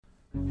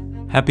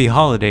Happy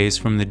holidays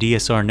from the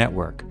DSR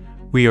Network.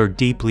 We are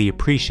deeply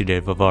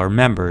appreciative of our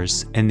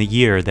members and the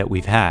year that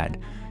we've had.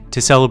 To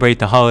celebrate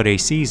the holiday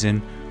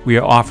season, we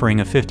are offering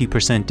a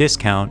 50%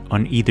 discount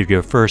on either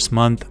your first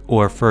month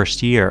or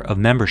first year of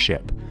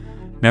membership.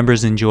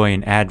 Members enjoy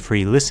an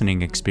ad-free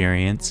listening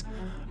experience,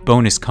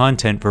 bonus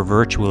content for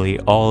virtually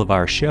all of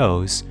our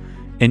shows,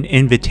 an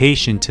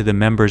invitation to the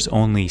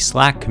members-only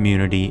Slack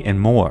community,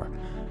 and more.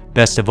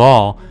 Best of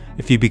all,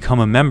 if you become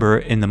a member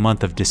in the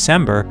month of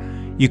December,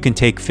 you can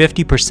take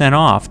 50%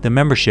 off the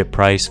membership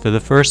price for the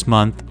first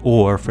month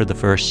or for the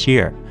first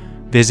year.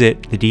 Visit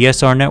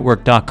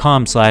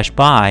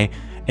thedsrnetwork.com/buy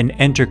and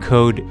enter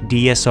code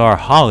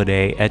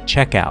DSRHoliday at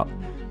checkout.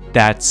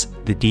 That's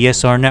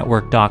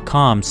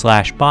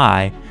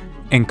thedsrnetwork.com/buy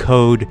and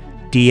code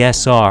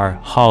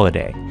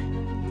DSRHoliday.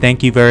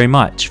 Thank you very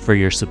much for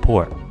your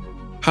support.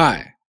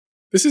 Hi,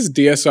 this is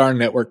DSR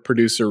Network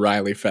producer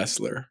Riley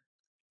Fessler.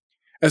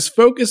 As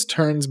focus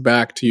turns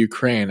back to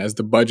Ukraine as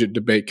the budget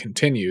debate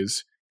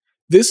continues,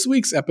 this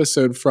week's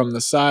episode from the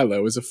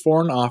Silo is a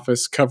foreign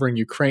office covering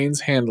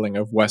Ukraine's handling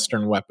of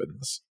Western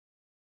weapons.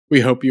 We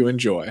hope you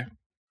enjoy.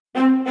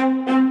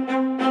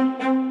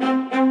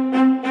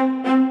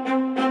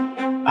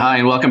 Hi,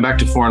 and welcome back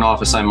to Foreign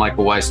Office. I'm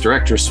Michael Weiss,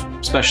 Director of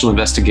Special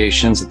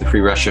Investigations at the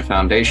Free Russia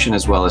Foundation,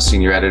 as well as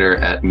Senior Editor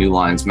at New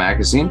Lines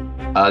Magazine.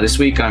 This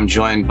week, I'm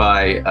joined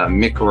by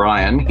Mick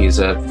Ryan. He's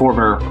a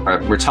former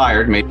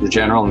retired Major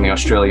General in the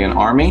Australian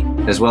Army,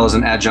 as well as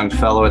an adjunct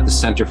fellow at the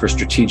Center for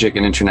Strategic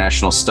and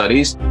International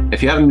Studies.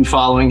 If you haven't been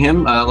following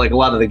him, like a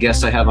lot of the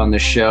guests I have on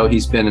this show,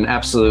 he's been an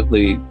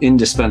absolutely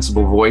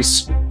indispensable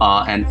voice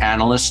and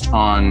analyst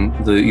on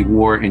the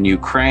war in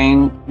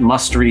Ukraine,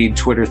 must-read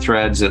Twitter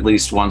threads at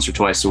least once or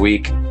twice a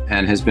week,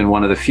 and has been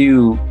one of the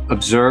few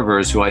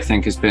observers who I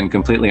think has been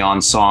completely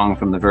on song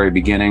from the very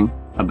beginning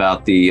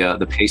about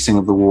the pacing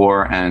of the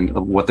war and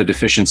what the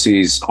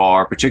deficiencies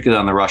are, particularly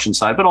on the Russian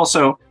side, but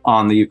also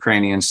on the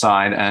Ukrainian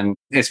side. And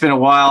it's been a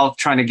while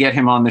trying to get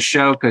him on the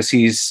show because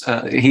he's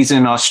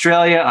in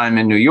Australia, I'm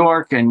in New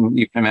York, and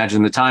you can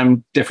imagine the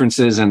time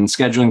differences and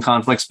scheduling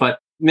conflicts. But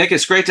Mick,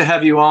 it's great to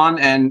have you on.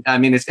 And I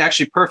mean, it's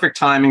actually perfect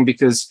timing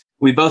because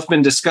we've both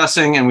been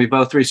discussing and we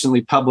both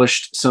recently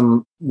published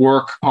some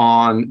work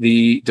on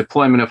the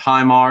deployment of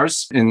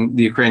HIMARS in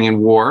the Ukrainian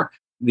war.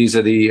 These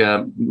are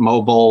the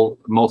mobile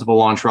multiple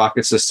launch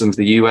rocket systems.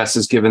 The US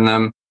has given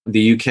them.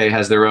 The UK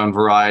has their own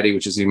variety,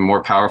 which is an even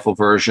more powerful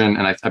version.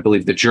 And I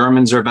believe the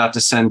Germans are about to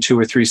send 2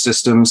 or 3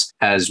 systems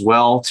as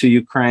well to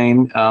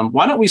Ukraine.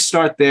 Why don't we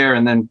start there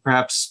and then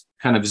perhaps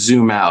kind of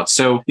zoom out?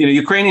 So,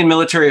 Ukrainian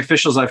military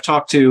officials I've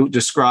talked to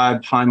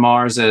describe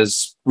HIMARS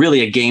as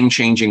really a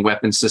game-changing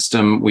weapon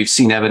system. We've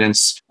seen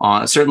evidence,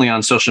 certainly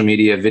on social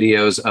media,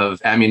 videos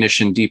of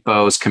ammunition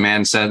depots,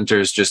 command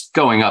centers just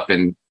going up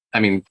in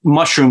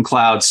mushroom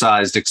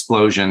cloud-sized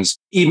explosions,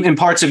 even in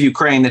parts of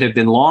Ukraine that have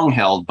been long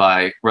held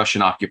by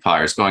Russian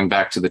occupiers, going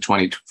back to the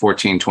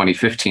 2014,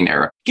 2015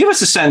 era. Give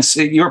us a sense,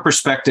 your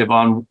perspective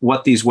on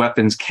what these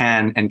weapons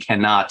can and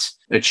cannot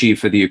achieve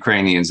for the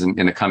Ukrainians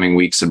in the coming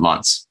weeks and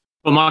months.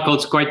 Well, Michael,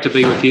 it's great to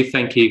be with you.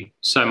 Thank you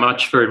so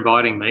much for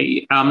inviting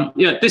me.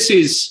 This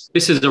is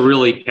a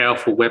really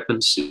powerful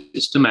weapons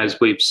system, as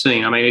we've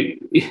seen. I mean,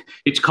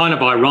 it's kind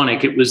of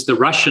ironic. It was the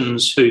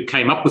Russians who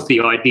came up with the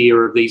idea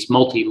of these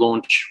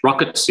multi-launch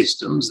rocket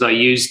systems. They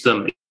used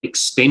them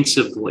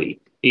extensively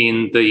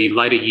in the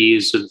later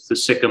years of the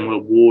Second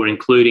World War,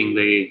 including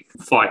the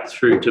fight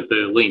through to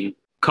Berlin.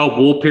 Cold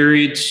War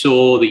period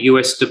saw the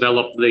US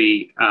develop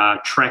the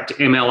tracked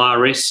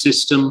MLRS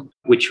system,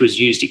 which was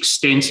used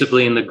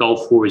extensively in the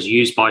Gulf War, is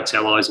used by its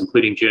allies,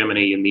 including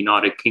Germany and the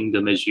United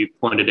Kingdom, as you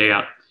pointed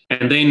out.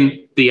 And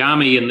then the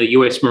Army and the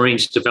US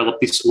Marines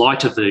developed this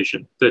lighter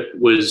version that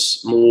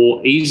was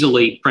more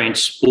easily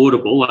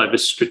transportable over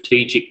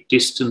strategic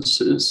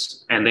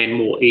distances and then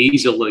more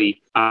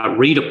easily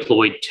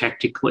redeployed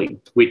tactically,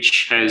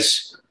 which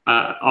has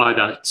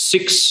either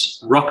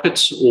 6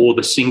 rockets or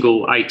the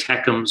single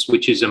ATACMS,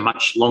 which is a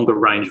much longer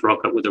range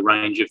rocket with a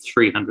range of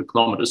 300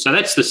 kilometers. So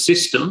that's the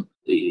system.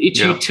 Its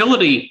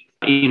utility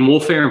in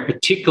warfare, and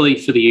particularly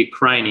for the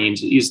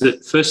Ukrainians, is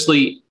that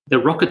firstly, the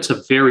rockets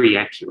are very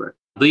accurate.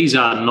 These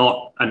are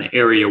not an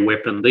area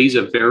weapon. These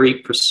are very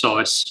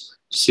precise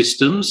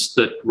systems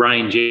that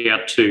range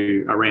out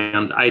to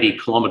around 80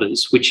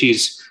 kilometres, which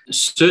is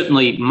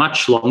certainly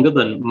much longer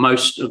than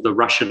most of the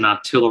Russian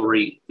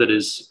artillery that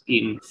is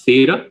in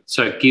theatre.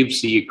 So it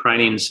gives the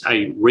Ukrainians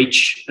a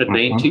reach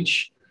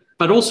advantage.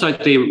 But also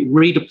they're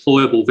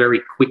redeployable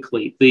very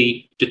quickly.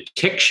 The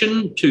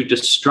detection to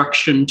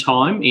destruction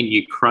time in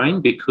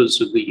Ukraine, because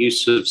of the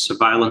use of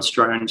surveillance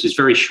drones, is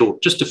very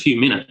short, just a few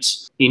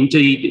minutes.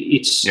 Indeed,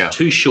 it's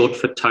too short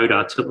for towed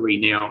artillery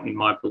now, in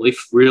my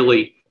belief.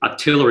 Really,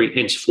 artillery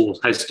henceforth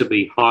has to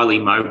be highly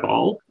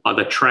mobile,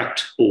 either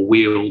tracked or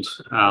wheeled,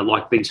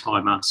 like these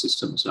HIMARS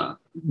systems are.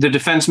 The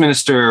defense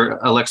minister,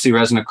 Alexei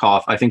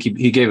Reznikov, I think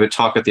he gave a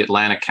talk at the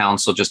Atlantic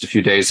Council just a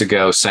few days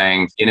ago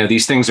saying,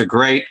 these things are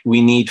great.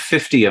 We need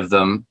 50 of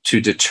them to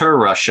deter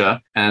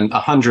Russia and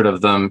 100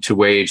 of them to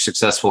wage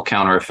successful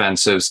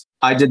counteroffensives.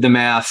 I did the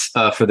math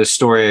for the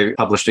story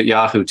published at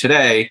Yahoo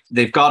today.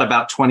 They've got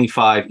about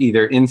 25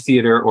 either in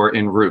theater or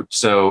en route.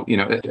 So,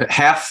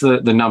 half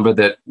the number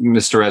that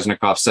Mr.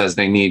 Reznikov says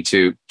they need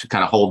to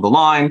kind of hold the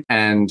line,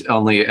 and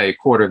only a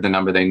quarter of the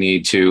number they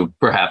need to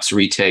perhaps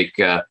retake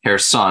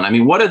Kherson. I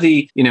mean, what are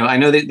I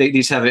know that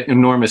these have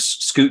enormous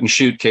scoot and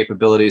shoot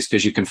capabilities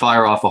because you can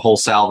fire off a whole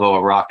salvo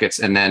of rockets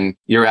and then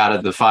you're out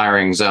of the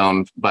firing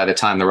zone by the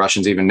time the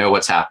Russians even know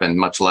what's happened,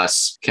 much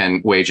less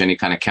can wage any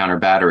kind of counter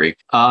battery.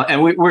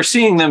 And we're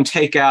seeing them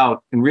take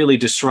out and really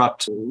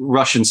disrupt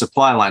Russian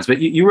supply lines. But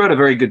you wrote a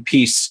very good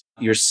piece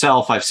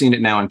yourself. I've seen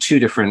it now in 2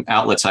 different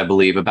outlets, I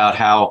believe, about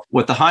how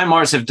what the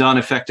HIMARS have done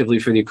effectively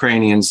for the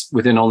Ukrainians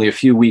within only a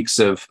few weeks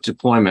of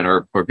deployment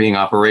or being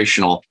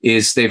operational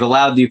is they've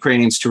allowed the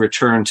Ukrainians to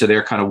return to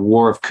their kind of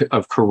war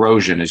of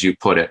corrosion, as you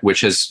put it,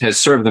 which has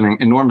served them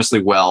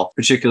enormously well,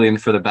 particularly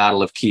for the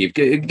Battle of Kyiv.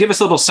 Give us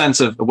a little sense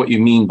of what you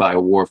mean by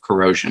a war of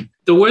corrosion.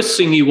 The worst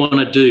thing you want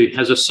to do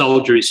as a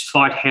soldier is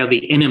fight how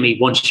the enemy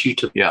wants you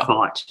to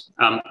fight.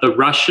 The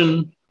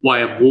Russian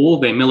way of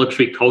war, their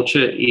military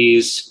culture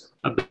is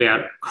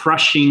about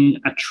crushing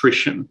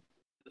attrition,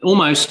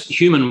 almost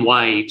human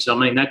waves. I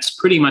mean, that's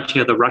pretty much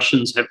how the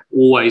Russians have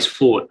always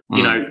fought,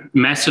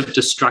 massive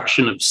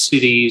destruction of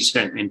cities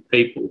and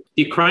people.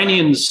 The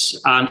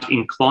Ukrainians aren't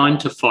inclined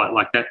to fight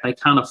like that. They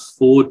can't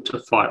afford to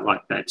fight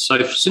like that.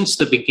 So since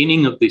the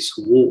beginning of this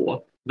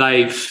war,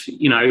 they've,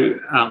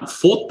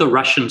 fought the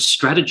Russian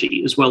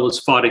strategy as well as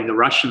fighting the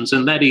Russians,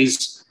 and that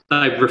is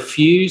they've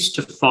refused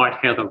to fight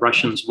how the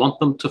Russians want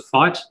them to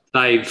fight.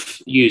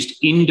 They've used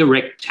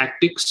indirect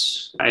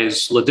tactics,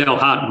 as Liddell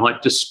Hart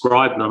might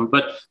describe them,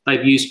 but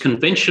they've used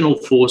conventional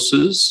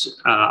forces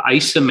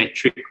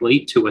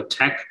asymmetrically to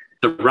attack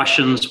the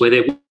Russians where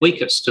they're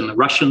weakest. And the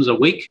Russians are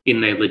weak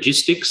in their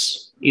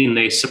logistics, in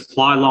their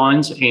supply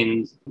lines,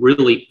 and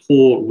really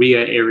poor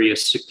rear area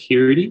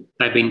security.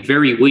 They've been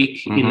very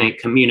weak in their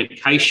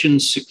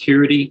communications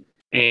security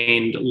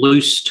and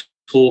loose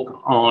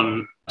talk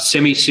on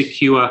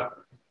semi-secure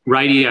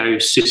radio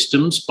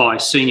systems by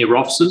senior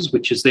officers,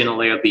 which has then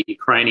allowed the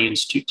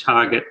Ukrainians to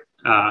target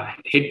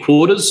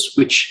headquarters,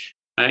 which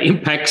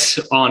impacts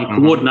on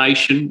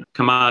coordination,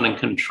 command and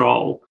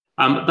control.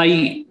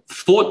 They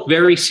fought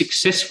very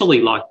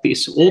successfully like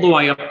this all the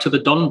way up to the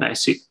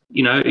Donbass.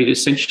 It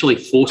essentially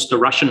forced a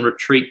Russian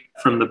retreat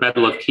from the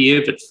Battle of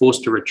Kiev. It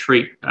forced a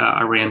retreat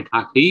around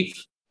Kharkiv.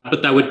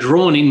 But they were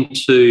drawn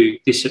into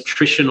this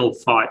attritional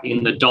fight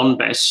in the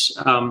Donbass,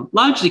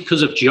 largely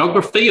because of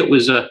geography. It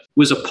was a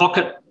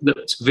pocket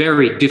that's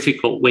very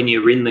difficult when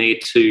you're in there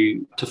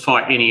to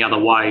fight any other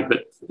way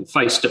but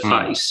face to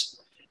face.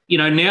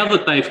 Now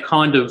that they've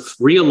kind of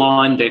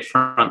realigned their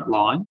front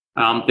line,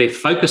 they're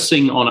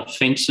focusing on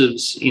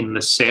offensives in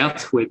the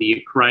south where the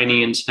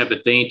Ukrainians have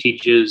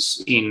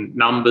advantages in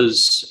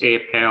numbers,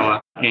 air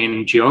power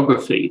and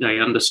geography. They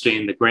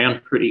understand the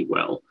ground pretty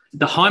well.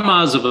 The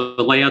HIMARS have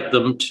allowed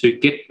them to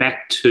get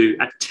back to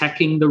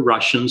attacking the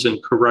Russians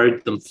and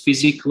corrode them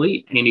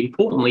physically and,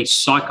 importantly,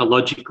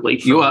 psychologically.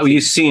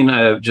 You've seen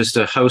just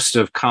a host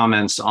of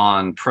comments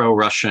on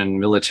pro-Russian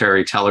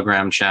military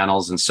telegram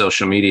channels and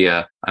social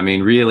media. I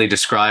mean, really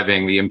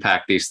describing the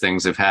impact these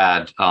things have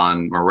had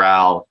on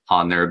morale,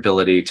 on their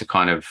ability to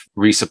kind of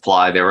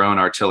resupply their own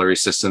artillery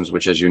systems,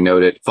 which, as you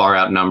noted, far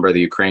outnumber the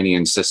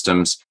Ukrainian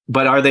systems.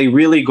 But are they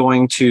really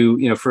going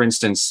to, for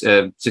instance,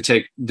 to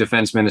take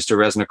Defense Minister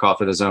Reznikov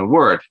at his own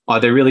word, are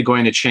they really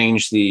going to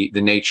change the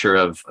nature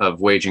of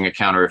waging a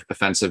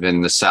counteroffensive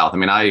in the south? I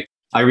mean,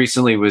 I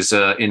recently was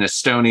in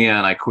Estonia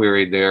and I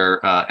queried their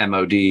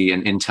MOD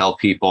and intel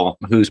people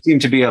who seem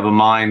to be of a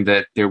mind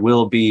that there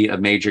will be a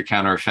major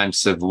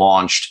counteroffensive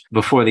launched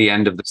before the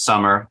end of the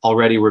summer.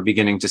 Already we're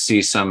beginning to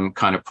see some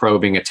kind of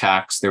probing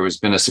attacks. There has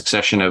been a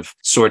succession of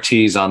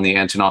sorties on the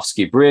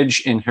Antonovsky Bridge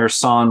in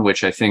Kherson,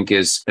 which I think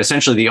is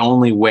essentially the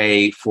only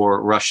way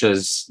for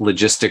Russia's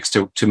logistics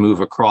to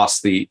move across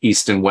the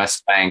east and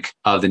west bank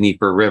of the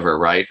Dnieper River,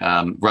 right?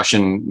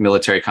 Russian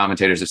military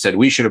commentators have said,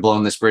 we should have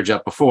blown this bridge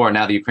up before.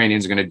 Now the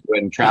Ukrainians are going to do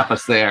it and trap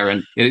us there,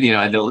 and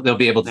they'll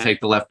be able to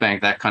take the left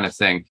bank, that kind of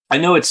thing. I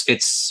know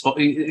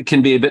it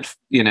can be a bit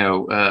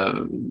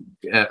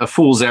a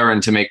fool's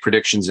errand to make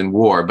predictions in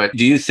war, but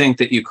do you think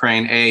that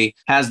Ukraine A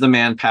has the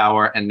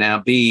manpower and now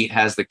B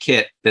has the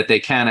kit that they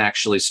can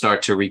actually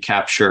start to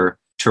recapture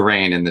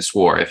terrain in this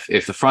war?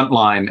 If the front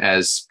line,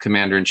 as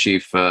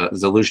Commander-in-Chief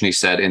Zaluzhny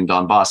said, in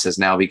Donbass has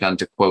now begun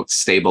to, quote,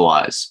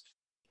 stabilize?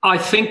 I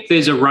think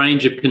there's a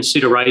range of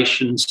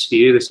considerations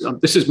here.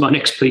 This is my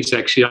next piece,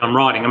 actually, I'm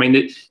writing. I mean,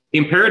 the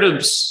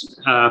imperatives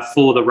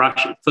for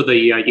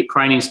the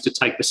Ukrainians to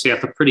take the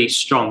south are pretty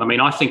strong. I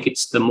mean, I think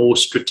it's the more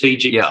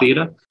strategic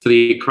theatre for the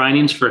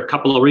Ukrainians for a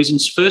couple of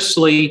reasons.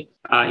 Firstly,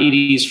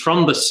 it is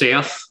from the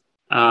south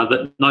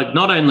that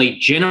not only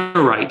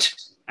generate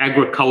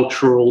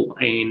agricultural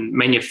and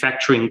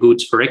manufacturing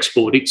goods for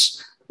export,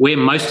 it's where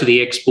most of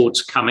the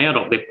exports come out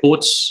of. Their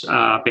ports,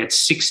 about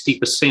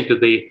 60% of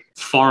their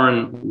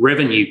foreign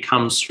revenue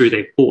comes through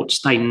their ports.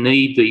 They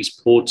need these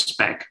ports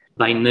back.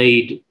 They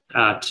need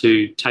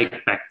to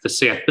take back the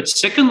south. But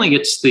secondly,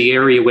 it's the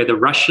area where the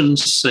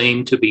Russians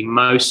seem to be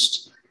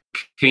most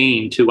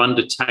keen to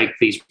undertake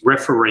these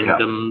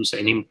referendums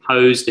and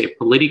impose their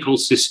political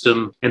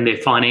system and their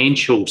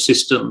financial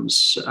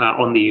systems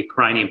on the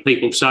Ukrainian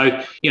people.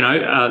 So,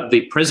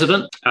 the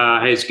president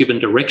has given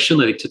direction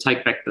to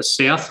take back the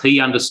south. He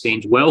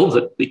understands well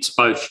that it's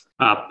both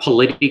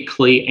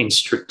politically and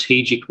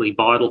strategically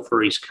vital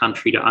for his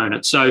country to own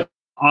it. So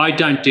I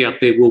don't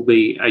doubt there will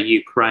be a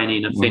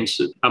Ukrainian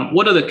offensive.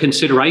 What are the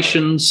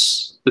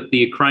considerations that the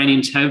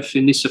Ukrainians have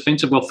in this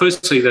offensive? Well,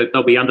 firstly,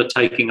 they'll be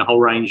undertaking a whole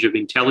range of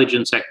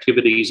intelligence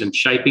activities and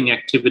shaping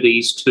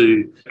activities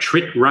to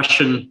trick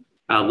Russian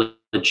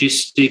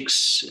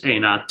logistics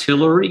and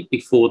artillery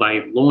before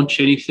they launch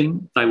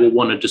anything. They will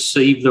want to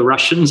deceive the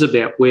Russians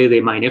about where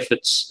their main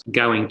efforts are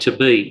going to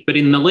be. But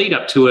in the lead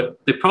up to it,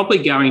 they're probably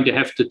going to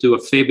have to do a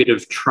fair bit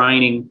of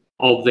training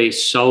of their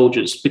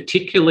soldiers,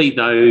 particularly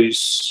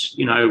those,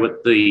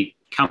 at the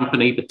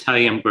company,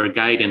 battalion,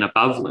 brigade and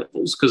above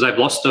levels, because they've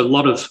lost a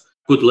lot of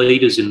good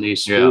leaders in their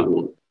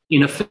sport.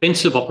 In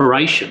offensive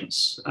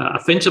operations.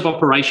 Offensive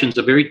operations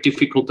are very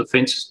difficult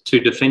to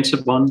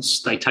defensive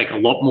ones. They take a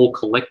lot more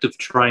collective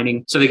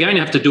training. So they're going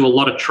to have to do a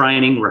lot of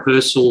training,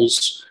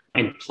 rehearsals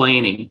and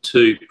planning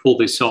to pull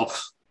this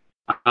off.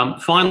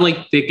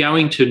 Finally, they're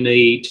going to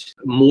need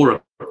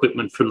more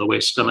equipment from the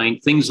West. I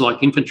mean, things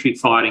like infantry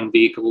fighting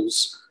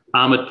vehicles,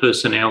 armoured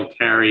personnel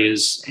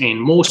carriers and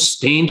more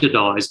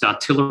standardised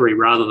artillery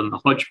rather than the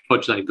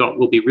hodgepodge they've got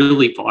will be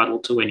really vital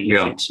to any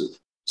offensive.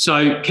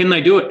 So can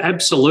they do it?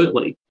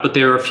 Absolutely. But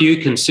there are a few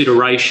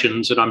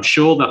considerations that I'm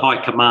sure the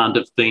High Command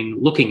have been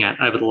looking at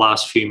over the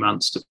last few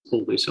months to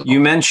pull this off. You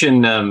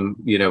mentioned,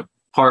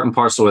 part and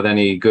parcel with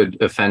any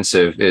good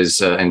offensive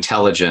is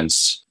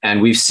intelligence. And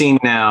we've seen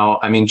now,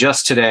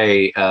 just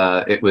today,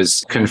 it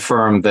was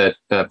confirmed that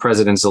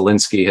President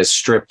Zelensky has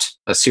stripped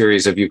a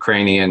series of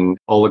Ukrainian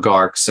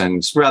oligarchs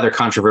and rather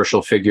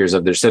controversial figures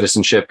of their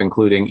citizenship,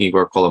 including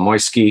Igor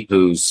Kolomoisky,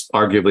 who's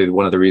arguably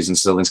one of the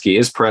reasons Zelensky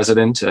is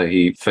president.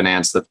 He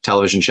financed the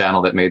television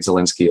channel that made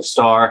Zelensky a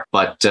star,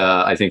 but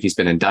I think he's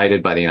been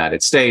indicted by the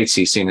United States.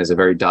 He's seen as a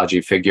very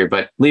dodgy figure.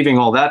 But leaving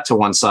all that to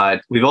one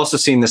side, we've also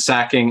seen the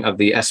sacking of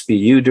the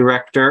SBU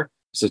director.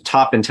 He's a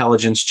top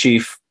intelligence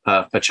chief,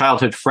 a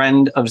childhood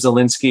friend of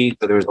Zelensky.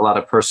 So there was a lot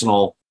of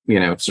personal,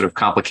 sort of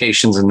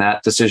complications in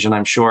that decision,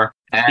 I'm sure.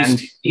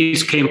 And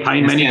his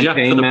campaign manager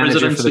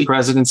for the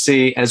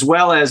presidency, as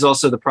well as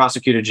also the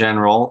prosecutor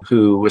general,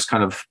 who was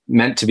kind of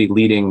meant to be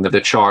leading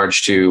the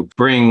charge to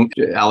bring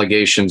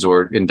allegations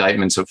or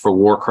indictments for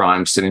war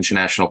crimes to the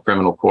International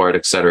Criminal Court,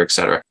 et cetera, et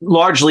cetera.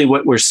 Largely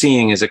what we're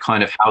seeing is a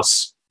kind of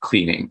house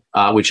cleaning,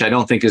 which I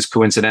don't think is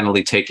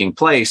coincidentally taking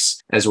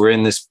place as we're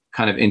in this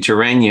kind of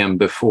interregnum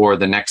before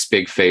the next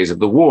big phase of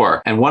the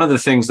war. And one of the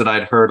things that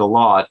I'd heard a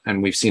lot,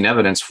 and we've seen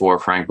evidence for,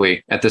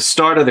 frankly, at the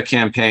start of the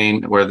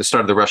campaign, or the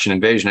start of the Russian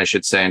invasion, I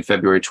should say, in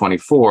February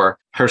 24,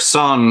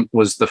 Kherson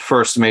was the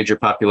first major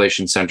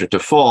population center to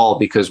fall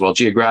because, well,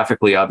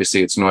 geographically,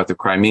 obviously, it's north of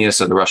Crimea,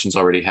 so the Russians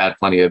already had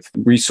plenty of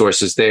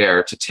resources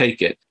there to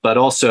take it. But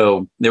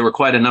also, there were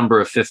quite a number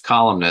of fifth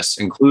columnists,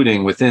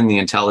 including within the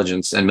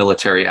intelligence and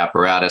military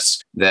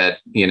apparatus that,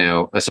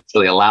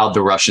 essentially allowed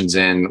the Russians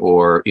in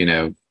or,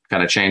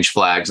 kind of changed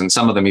flags, and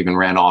some of them even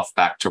ran off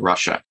back to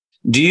Russia.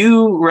 Do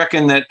you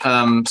reckon that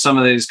some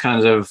of these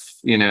kinds of,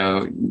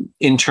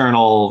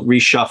 internal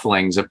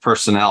reshufflings of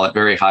personnel at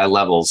very high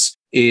levels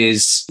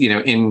is,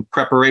 in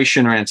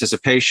preparation or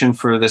anticipation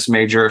for this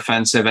major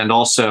offensive? And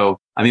also,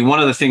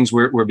 one of the things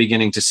we're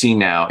beginning to see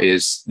now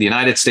is the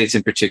United States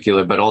in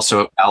particular, but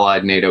also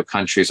allied NATO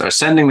countries are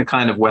sending the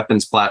kind of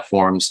weapons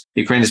platforms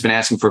Ukraine has been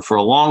asking for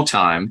a long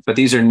time. But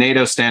these are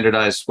NATO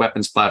standardized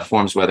weapons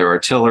platforms, whether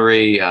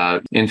artillery,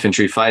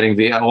 infantry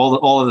fighting,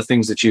 all of the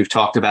things that you've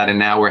talked about. And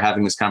now we're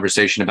having this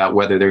conversation about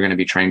whether they're going to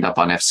be trained up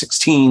on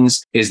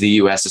F-16s. Is the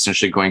U.S.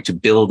 essentially going to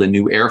build a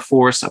new air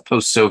force, a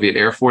post-Soviet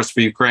air force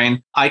for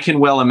Ukraine? I can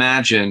well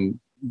imagine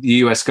the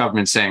U.S.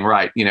 government saying,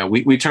 right,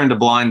 we turned a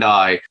blind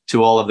eye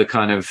to all of the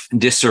kind of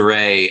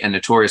disarray and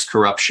notorious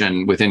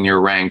corruption within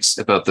your ranks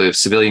at both the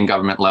civilian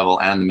government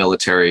level and the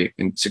military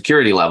and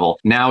security level.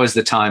 Now is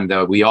the time,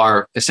 though, we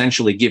are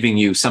essentially giving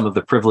you some of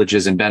the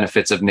privileges and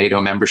benefits of NATO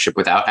membership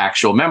without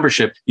actual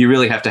membership. You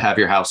really have to have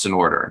your house in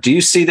order. Do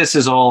you see this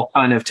as all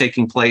kind of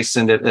taking place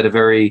at a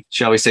very,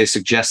 shall we say,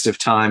 suggestive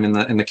time in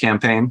the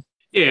campaign?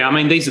 Yeah,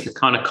 these are the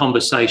kind of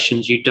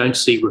conversations you don't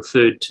see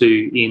referred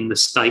to in the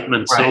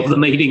statements of the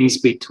meetings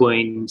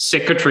between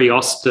Secretary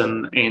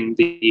Austin and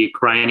the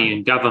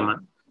Ukrainian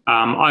government.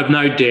 I've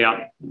no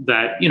doubt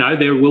that,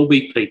 there will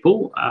be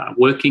people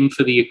working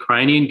for the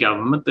Ukrainian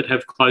government that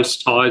have close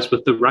ties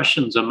with the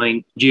Russians.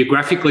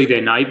 Geographically,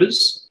 they're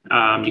neighbours.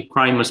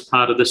 Ukraine was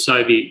part of the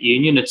Soviet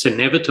Union. It's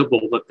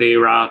inevitable that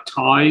there are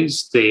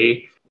ties there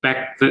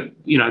back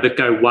that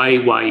go way,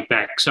 way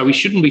back. So we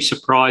shouldn't be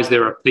surprised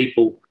there are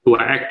people who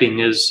are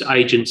acting as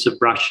agents of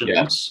Russia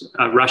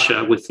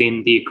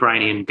within the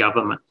Ukrainian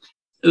government.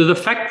 The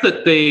fact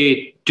that they're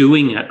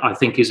doing it, I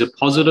think, is a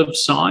positive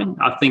sign.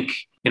 I think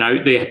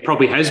There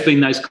probably has been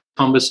those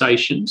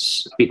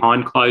conversations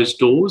behind closed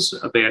doors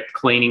about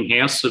cleaning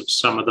house of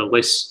some of the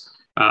less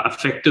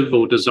effective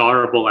or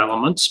desirable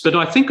elements. But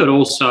I think it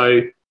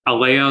also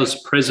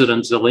allows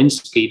President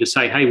Zelensky to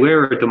say, hey,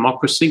 we're a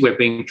democracy. We're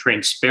being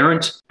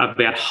transparent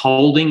about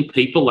holding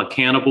people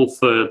accountable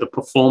for the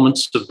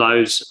performance of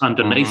those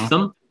underneath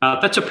them.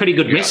 That's a pretty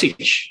good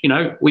message.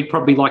 We'd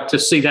probably like to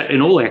see that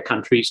in all our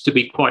countries, to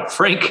be quite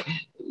frank.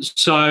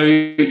 So,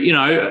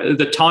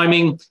 the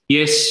timing,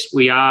 yes,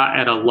 we are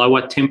at a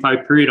lower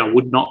tempo period. I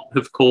would not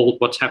have called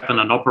what's happened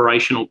an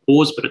operational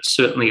pause, but it's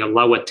certainly a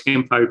lower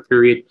tempo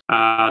period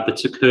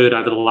that's occurred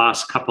over the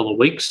last couple of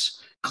weeks.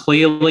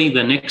 Clearly,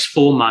 the next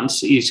 4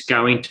 months is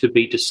going to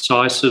be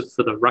decisive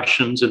for the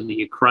Russians and the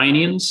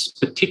Ukrainians,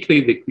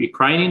 particularly the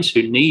Ukrainians,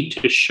 who need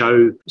to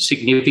show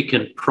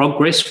significant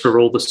progress for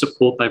all the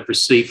support they've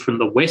received from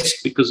the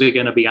West, because they're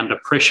going to be under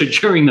pressure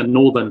during the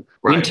northern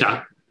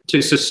winter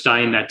to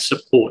sustain that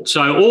support.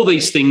 So all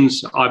these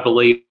things, I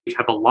believe,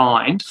 have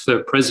aligned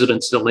for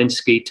President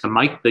Zelensky to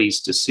make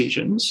these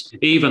decisions,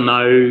 even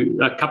though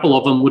a couple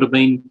of them would have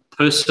been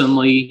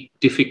personally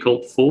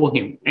difficult for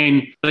him.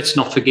 And let's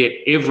not forget,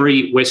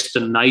 every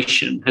Western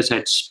nation has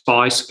had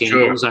spy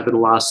scandals over the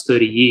last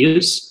 30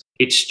 years.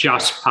 It's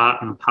just part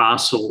and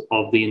parcel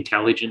of the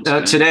intelligence.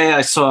 Today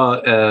I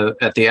saw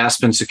at the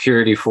Aspen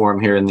Security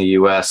Forum here in the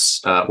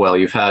U.S.,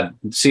 you've had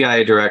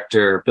CIA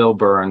Director Bill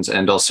Burns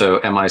and also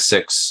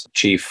MI6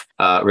 Chief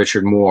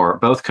Richard Moore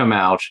both come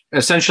out,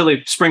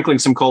 essentially sprinkling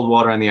some cold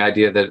water on the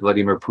idea that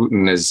Vladimir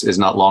Putin is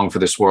not long for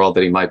this world,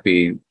 that he might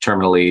be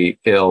terminally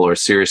ill or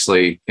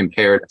seriously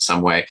impaired in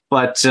some way.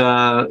 But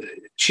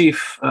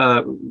Chief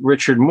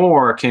Richard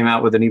Moore came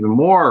out with an even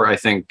more, I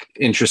think,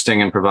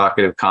 interesting and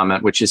provocative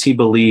comment, which is he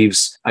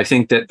believes, I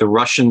think, that the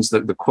Russians,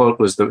 the quote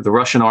was, the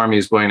Russian army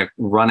is going to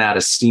run out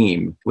of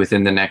steam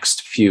within the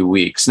next few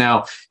weeks.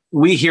 Now,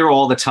 we hear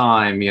all the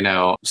time,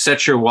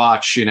 set your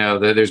watch,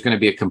 that there's going to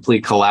be a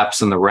complete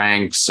collapse in the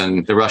ranks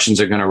and the Russians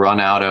are going to run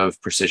out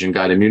of precision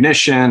guided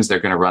munitions. They're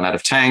going to run out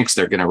of tanks.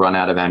 They're going to run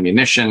out of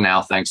ammunition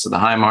now, thanks to the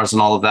HIMARS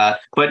and all of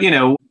that. But,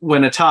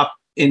 when a top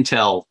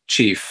intel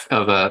chief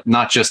of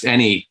not just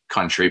any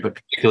country, but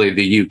particularly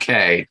the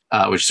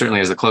UK, which certainly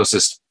has the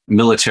closest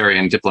military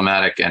and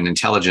diplomatic and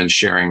intelligence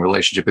sharing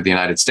relationship with the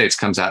United States,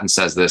 comes out and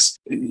says this,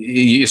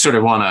 you sort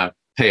of want to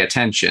pay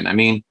attention. I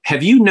mean,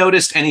 have you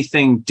noticed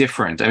anything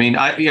different? I mean,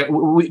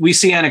 we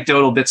see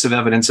anecdotal bits of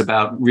evidence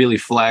about really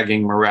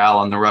flagging morale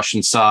on the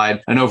Russian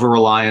side, an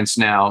over-reliance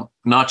now,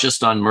 not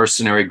just on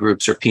mercenary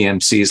groups or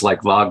PMCs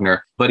like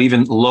Wagner, but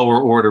even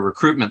lower order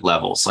recruitment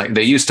levels. Like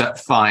they used to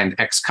find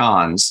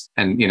ex-cons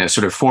and,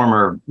 sort of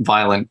former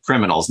violent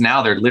criminals.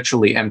 Now they're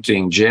literally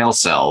emptying jail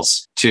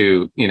cells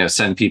to,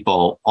 send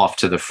people off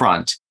to the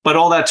front. But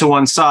all that to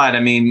one side, I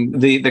mean,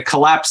 the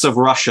collapse of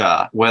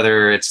Russia,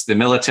 whether it's the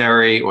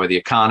military or the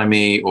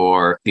economy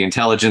or the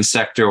intelligence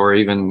sector or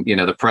even,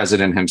 the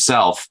president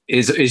himself,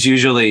 is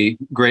usually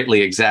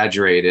greatly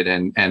exaggerated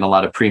and a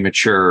lot of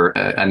premature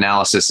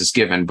analysis is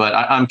given. But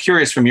I'm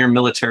curious, from your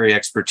military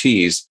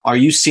expertise, are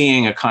you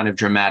seeing a kind of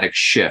dramatic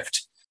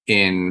shift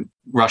in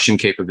Russian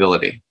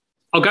capability?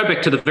 I'll go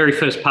back to the very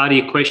first part of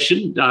your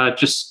question,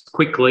 just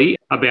quickly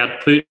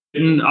about Putin.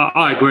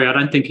 I agree. I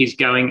don't think he's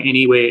going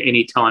anywhere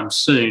anytime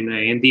soon.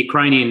 And the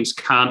Ukrainians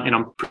can't, and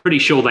I'm pretty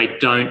sure they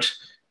don't,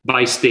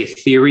 base their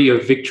theory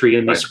of victory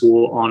in this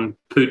war on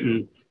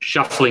Putin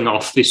shuffling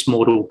off this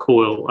mortal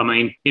coil. I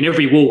mean, in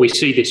every war we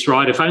see this,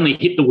 right? If only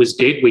Hitler was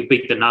dead, we'd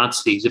beat the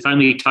Nazis. If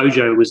only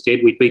Tojo was dead,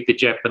 we'd beat the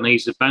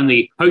Japanese. If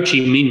only Ho Chi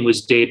Minh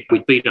was dead,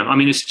 we'd beat them. I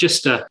mean,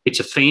 it's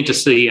a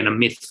fantasy and a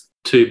myth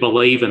to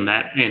believe in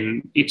that,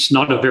 and it's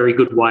not a very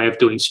good way of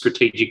doing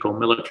strategic or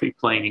military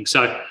planning.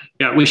 So,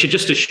 we should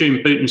just assume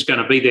Putin's going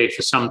to be there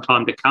for some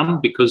time to come,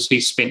 because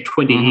he's spent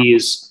 20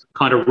 years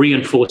kind of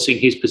reinforcing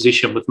his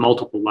position with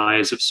multiple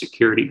layers of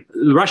security.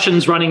 The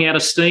Russians running out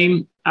of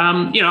steam.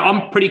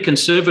 I'm pretty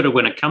conservative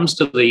when it comes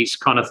to these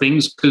kind of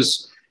things,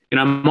 because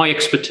my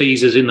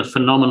expertise is in the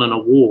phenomenon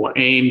of war,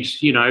 and,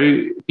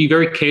 be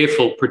very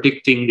careful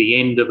predicting the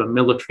end of a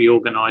military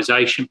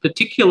organisation,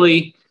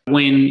 particularly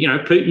when,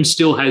 Putin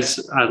still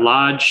has a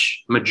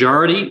large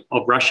majority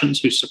of Russians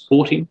who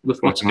support him with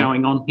what's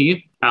going on here.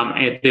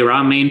 And there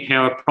are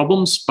manpower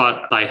problems,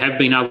 but they have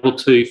been able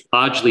to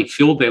largely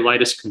fill their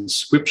latest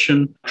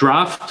conscription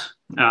draft.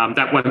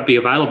 That won't be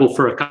available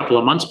for a couple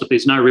of months, but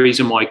there's no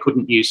reason why I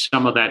couldn't use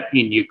some of that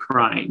in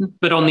Ukraine.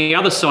 But on the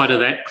other side of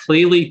that,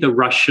 clearly the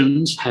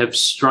Russians have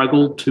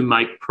struggled to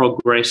make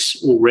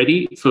progress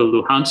already for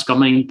Luhansk. I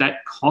mean,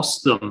 that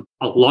cost them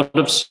a lot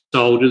of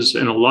soldiers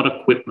and a lot of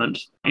equipment,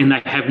 and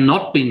they have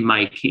not been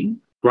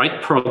making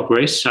great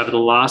progress over the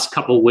last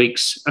couple of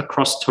weeks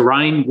across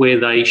terrain where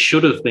they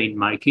should have been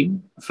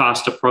making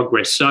faster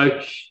progress.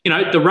 So,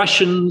 the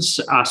Russians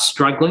are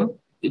struggling.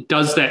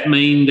 Does that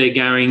mean they're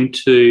going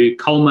to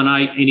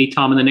culminate any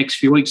time in the next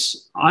few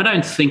weeks? I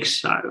don't think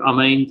so. I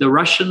mean, the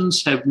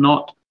Russians have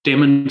not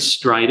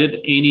demonstrated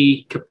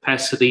any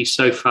capacity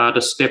so far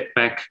to step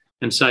back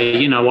and say,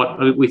 you know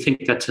what, we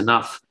think that's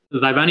enough.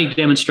 They've only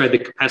demonstrated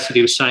the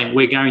capacity of saying,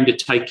 we're going to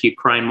take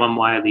Ukraine one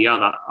way or the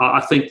other.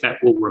 I think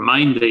that will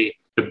remain their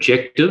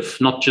objective,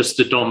 not just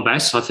the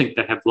Donbass. I think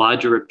they have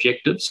larger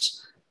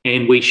objectives,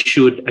 and we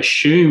should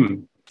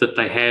assume that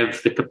they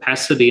have the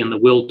capacity and the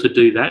will to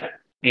do that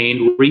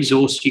and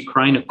resource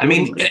Ukraine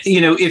accordingly.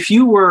 I mean, if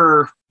you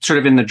were sort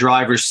of in the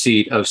driver's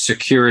seat of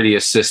security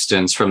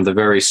assistance from the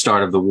very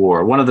start of the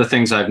war, one of the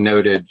things I've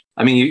noted,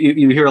 I mean,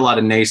 you hear a lot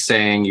of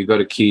naysaying. You go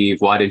to Kyiv,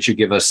 why didn't you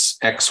give us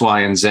X, Y,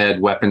 and Z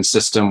weapon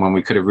system when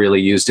we could have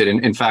really used it?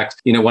 And in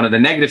fact, one of the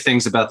negative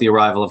things about the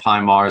arrival of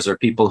HIMARS are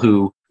people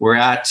who were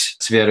at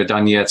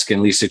Severodonetsk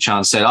and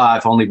Lysychansk said,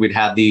 if only we'd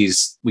had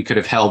these, we could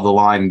have held the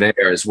line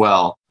there as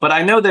well. But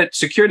I know that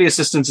security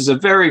assistance is a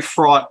very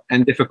fraught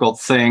and difficult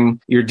thing.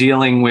 You're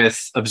dealing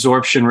with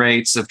absorption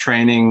rates of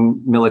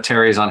training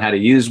militaries on how to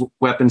use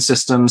weapon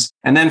systems.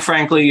 And then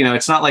frankly,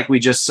 it's not like we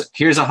just,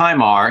 here's a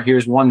HIMAR,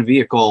 here's one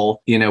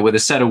vehicle, with a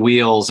set of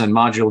wheels and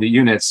modular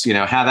units,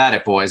 have at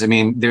it, boys. I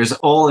mean, there's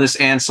all this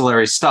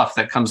ancillary stuff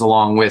that comes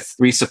along with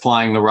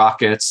resupplying the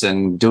rockets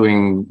and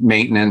doing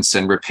maintenance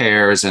and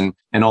repairs and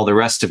all the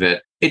rest of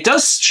it. It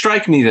does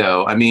strike me,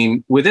 though, I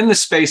mean, within the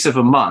space of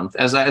a month,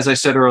 as I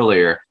said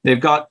earlier, they've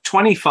got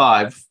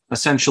 25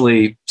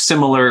 essentially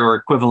similar or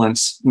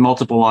equivalent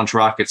multiple launch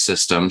rocket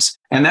systems.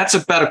 And that's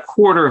about a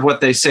quarter of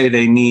what they say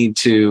they need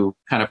to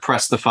kind of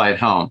press the fight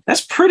home.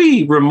 That's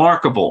pretty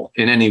remarkable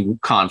in any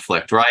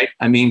conflict, right?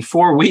 I mean,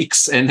 4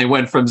 weeks and they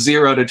went from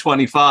 0 to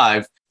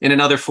 25. In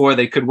another 4,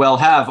 they could well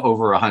have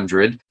over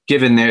 100,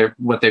 given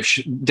what they've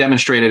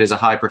demonstrated as a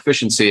high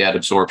proficiency at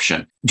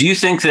absorption. Do you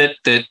think that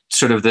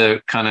sort of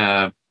the kind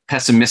of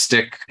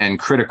pessimistic and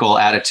critical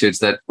attitudes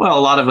that, a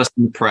lot of us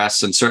in the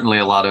press and certainly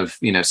a lot of,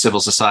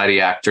 civil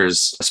society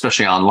actors,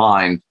 especially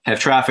online, have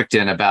trafficked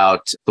in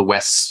about the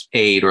West's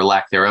aid or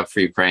lack thereof for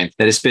Ukraine,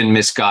 that it's been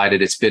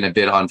misguided, it's been a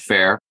bit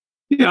unfair?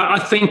 Yeah, I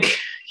think,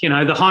 the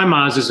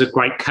HIMARS is a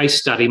great case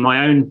study.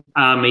 My own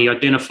army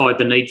identified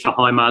the need for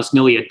HIMARS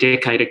nearly a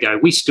decade ago.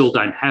 We still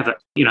don't have it.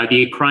 The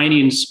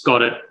Ukrainians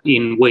got it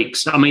in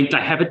weeks. I mean, they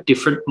have a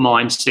different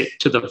mindset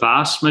to the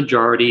vast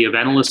majority of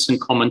analysts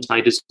and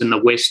commentators in the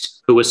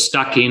West who are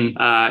stuck in,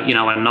 a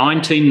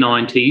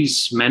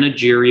 1990s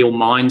managerial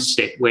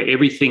mindset where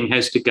everything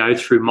has to go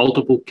through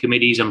multiple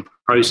committees and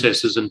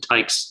processes and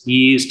takes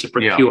years to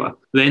procure. Yeah.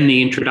 Then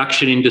the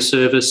introduction into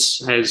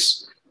service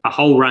has a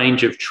whole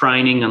range of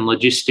training and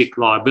logistic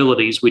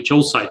liabilities, which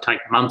also take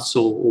months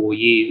or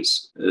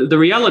years. The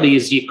reality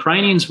is the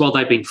Ukrainians, while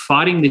they've been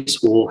fighting this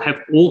war, have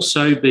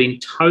also been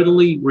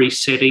totally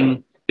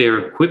resetting their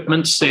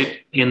equipment set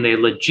and their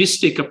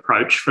logistic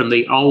approach from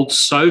the old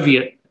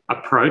Soviet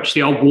approach,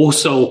 the old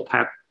Warsaw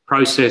Pact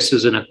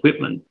processes and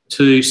equipment,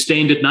 to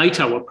standard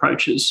NATO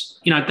approaches.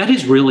 That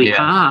is really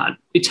hard.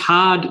 It's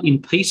hard in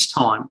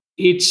peacetime.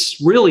 It's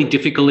really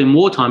difficult in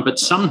wartime, but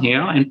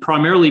somehow, and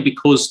primarily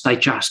because they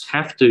just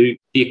have to,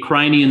 the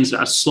Ukrainians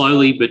are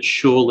slowly but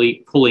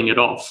surely pulling it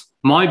off.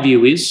 My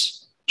view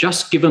is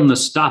just give them the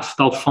stuff,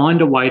 they'll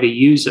find a way to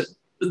use it.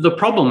 The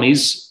problem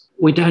is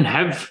we don't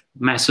have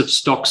massive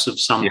stocks of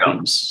some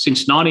things.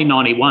 Since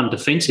 1991,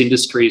 defence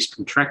industry has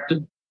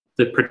contracted.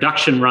 The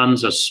production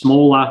runs are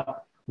smaller.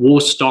 War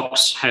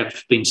stocks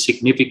have been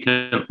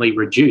significantly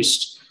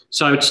reduced.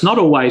 So it's not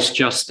always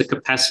just the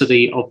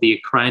capacity of the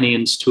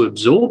Ukrainians to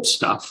absorb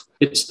stuff.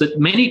 It's that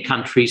many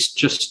countries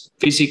just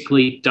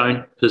physically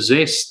don't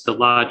possess the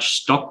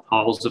large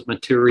stockpiles of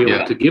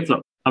material to give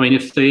them. I mean,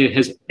 if there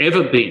has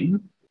ever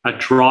been a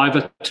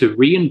driver to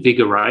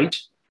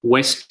reinvigorate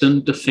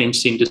Western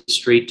defence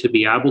industry to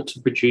be able to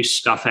produce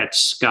stuff at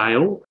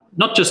scale,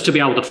 not just to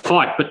be able to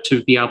fight, but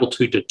to be able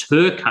to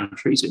deter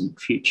countries in the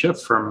future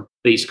from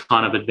these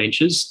kind of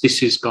adventures, this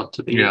has got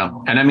to be. Yeah.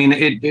 And I mean,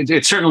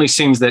 it certainly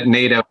seems that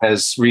NATO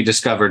has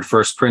rediscovered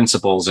first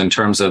principles in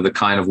terms of the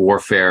kind of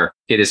warfare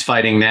it is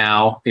fighting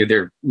now,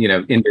 either,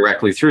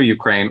 indirectly through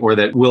Ukraine, or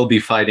that will be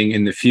fighting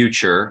in the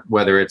future,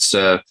 whether it's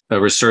a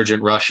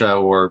resurgent Russia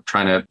or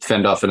trying to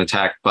fend off an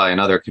attack by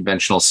another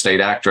conventional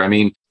state actor. I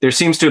mean, there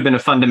seems to have been a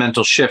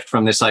fundamental shift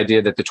from this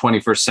idea that the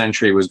 21st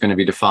century was going to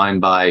be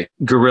defined by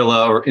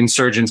guerrilla or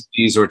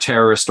insurgencies or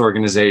terrorist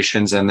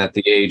organizations, and that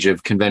the age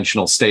of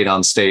conventional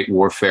state-on-state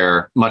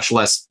warfare, much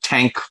less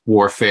tank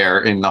warfare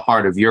in the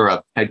heart of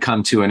Europe, had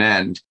come to an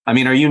end. I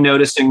mean, are you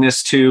noticing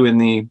this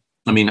too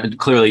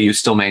clearly you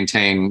still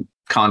maintain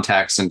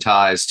contacts and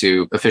ties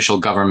to official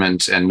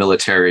government and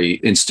military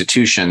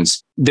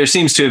institutions. There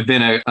seems to have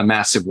been a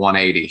massive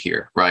 180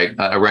 here, right?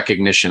 A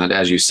recognition that,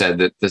 as you said,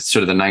 that the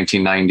sort of the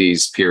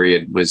 1990s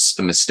period was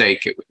a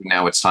mistake.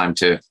 Now it's time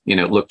to,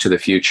 look to the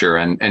future.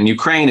 And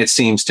Ukraine, it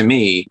seems to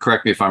me,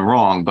 correct me if I'm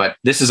wrong, but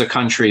this is a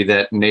country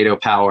that NATO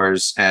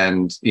powers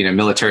and,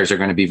 militaries are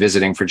going to be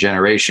visiting for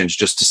generations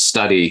just to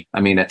study,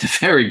 at the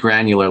very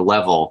granular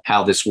level,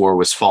 how this war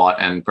was fought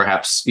and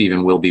perhaps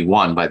even will be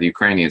won by the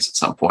Ukrainians at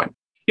some point.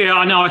 Yeah,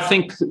 I know. I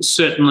think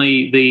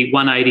certainly the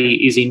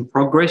 180 is in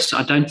progress.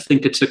 I don't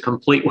think it's a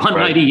complete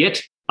 180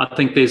 yet. I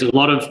think there's a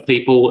lot of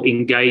people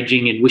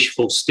engaging in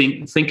wishful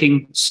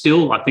thinking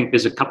still. I think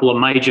there's a couple of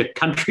major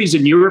countries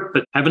in Europe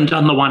that haven't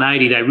done the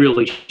 180 they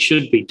really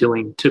should be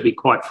doing, to be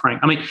quite frank.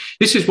 I mean,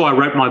 this is why I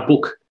wrote my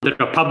book that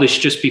I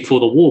published just before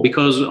the war,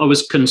 because I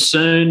was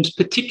concerned,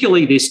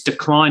 particularly this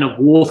decline of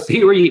war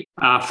theory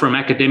from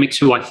academics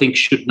who I think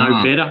should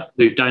know better,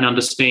 who don't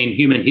understand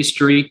human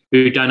history,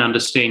 who don't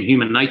understand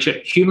human nature.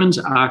 Humans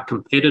are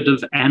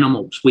competitive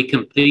animals. We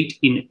compete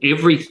in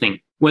everything,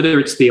 whether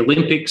it's the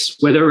Olympics,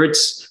 whether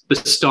it's the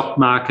stock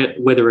market,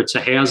 whether it's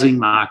a housing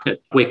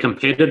market. We're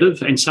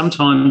competitive, and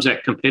sometimes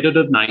that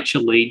competitive nature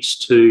leads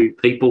to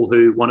people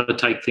who want to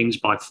take things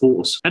by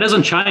force. That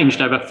hasn't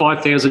changed over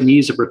 5,000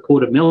 years of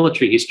recorded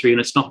military history, and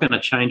it's not going to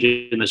change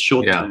in the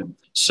short term.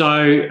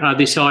 So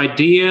this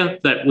idea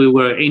that we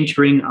were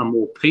entering a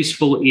more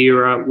peaceful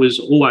era was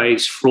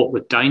always fraught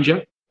with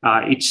danger.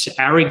 It's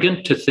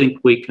arrogant to think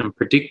we can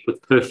predict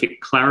with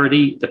perfect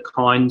clarity the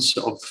kinds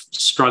of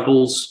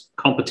struggles,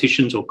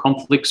 competitions or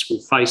conflicts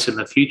we'll face in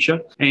the future.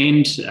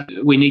 And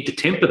we need to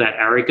temper that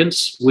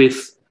arrogance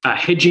with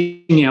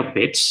hedging our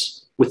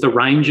bets with a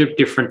range of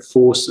different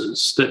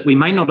forces that we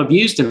may not have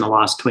used in the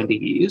last 20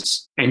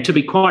 years. And to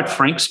be quite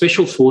frank,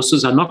 special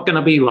forces are not going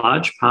to be a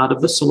large part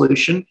of the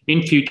solution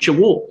in future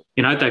war.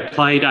 You know, they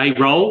played a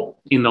role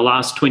in the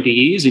last 20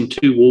 years in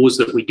 2 wars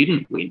that we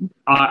didn't win.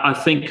 I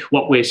think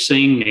what we're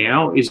seeing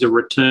now is a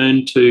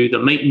return to the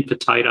meat and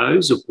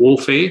potatoes of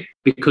warfare,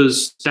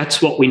 because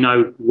that's what we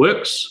know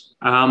works.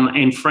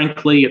 And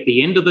frankly, at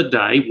the end of the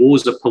day,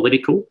 wars are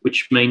political,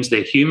 which means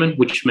they're human,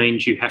 which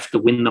means you have to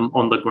win them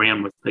on the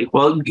ground with people.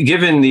 Well,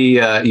 given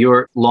the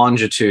your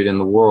longitude in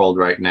the world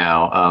right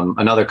now,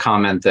 another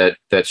comment that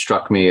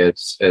struck me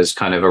as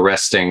kind of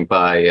arresting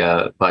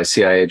by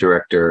CIA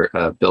Director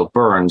Bill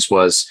Burns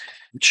was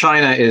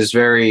China is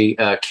very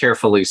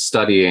carefully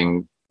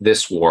studying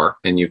this war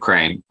in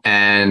Ukraine,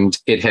 and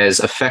it has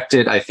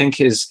affected, I think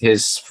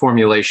his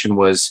formulation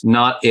was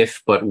not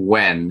if, but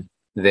when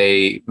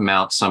they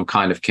mount some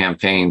kind of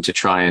campaign to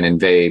try and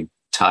invade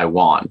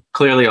Taiwan.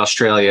 Clearly,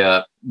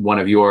 Australia, one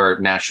of your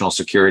national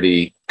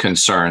security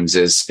concerns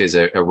is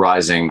a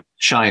rising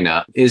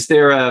China. Is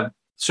there a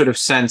sort of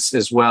sense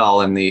as well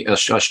in the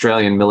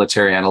Australian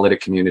military analytic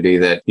community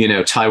that, you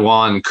know,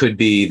 Taiwan could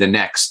be the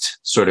next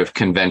sort of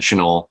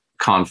conventional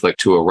conflict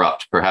to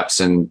erupt, perhaps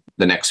in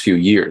the next few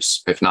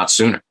years, if not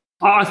sooner?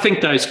 I think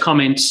those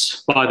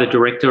comments by the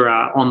director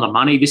are on the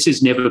money. This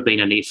has never been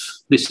an if.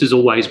 This has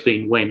always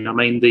been when. I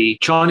mean, the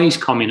Chinese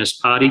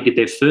Communist Party did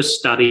their first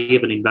study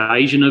of an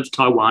invasion of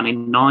Taiwan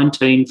in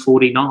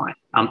 1949.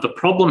 The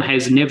problem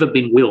has never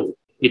been will.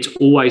 It's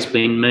always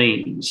been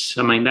means.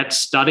 I mean, that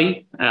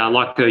study,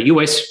 like a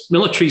US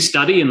military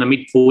study in the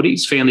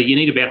mid-40s, found that you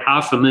need about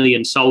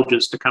 500,000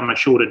 soldiers to come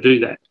ashore to do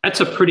that.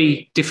 That's a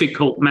pretty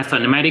difficult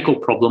mathematical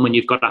problem when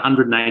you've got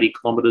 180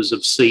 kilometres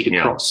of sea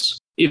to cross.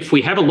 If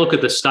we have a look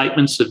at the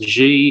statements of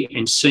Xi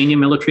and senior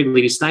military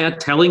leaders, they are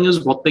telling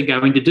us what they're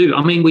going to do.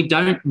 I mean, we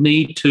don't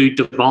need to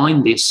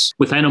divine this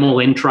with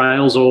animal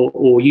entrails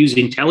or use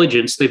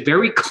intelligence. They're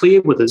very clear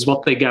with us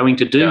what they're going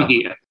to do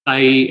here.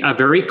 They are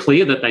very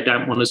clear that they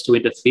don't want us to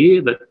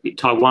interfere, that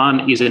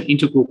Taiwan is an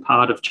integral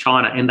part of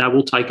China, and they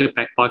will take it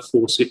back by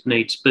force if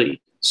needs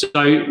be.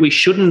 So we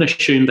shouldn't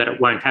assume that it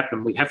won't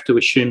happen. We have to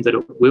assume that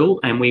it will,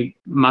 and we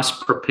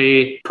must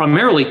prepare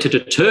primarily to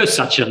deter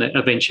such an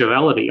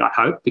eventuality, I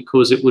hope,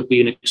 because it would be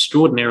an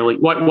extraordinarily,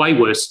 way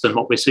worse than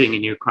what we're seeing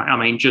in Ukraine. I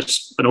mean,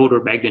 just an order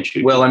of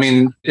magnitude. Well, I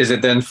mean, is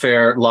it then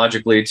fair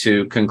logically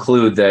to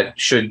conclude that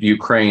should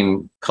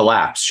Ukraine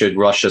collapse, should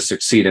Russia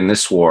succeed in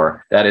this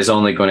war, that is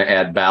only going to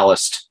add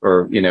ballast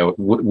or, you know,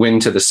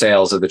 wind to the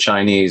sails of the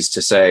Chinese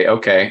to say,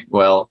 okay,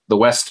 well, the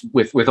West,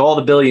 with all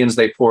the billions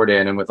they poured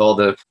in and with all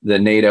the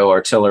NATO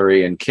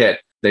artillery and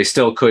kit, they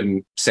still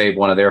couldn't save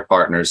one of their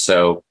partners.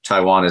 So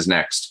Taiwan is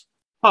next.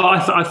 Oh,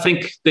 I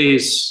think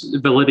there's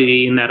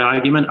validity in that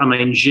argument. I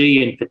mean,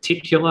 Xi in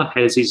particular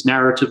has his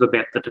narrative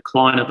about the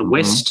decline of the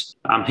West.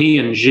 He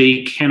and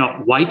Xi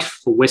cannot wait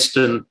for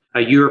Western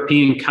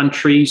European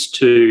countries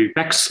to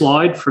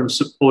backslide from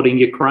supporting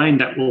Ukraine.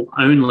 That will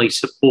only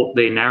support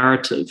their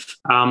narrative.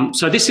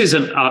 So this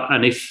isn't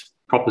an if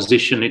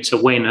proposition, it's a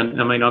when.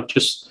 And I mean, I've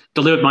just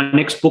delivered my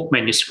next book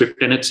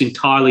manuscript, and it's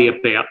entirely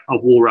about a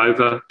war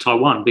over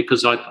Taiwan,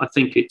 because I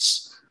think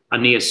it's a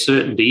near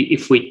certainty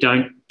if we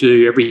don't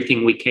do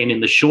everything we can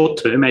in the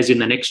short term, as in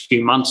the next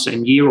few months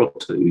and year or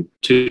two,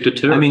 to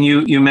deter. I mean,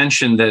 you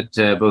mentioned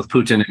that both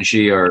Putin and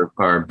Xi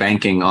are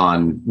banking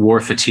on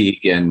war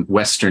fatigue and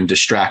Western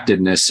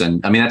distractedness.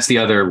 And I mean, that's the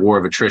other war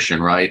of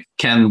attrition, right?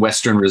 Can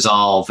Western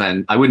resolve,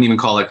 and I wouldn't even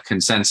call it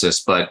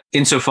consensus, but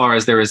insofar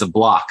as there is a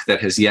bloc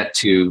that has yet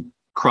to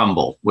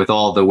crumble with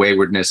all the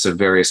waywardness of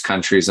various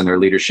countries and their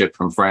leadership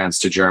from France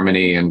to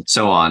Germany and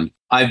so on,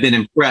 I've been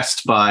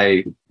impressed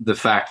by the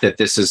fact that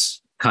this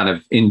has kind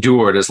of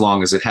endured as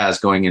long as it has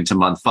going into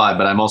month 5.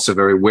 But I'm also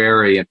very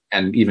wary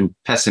and even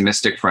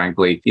pessimistic,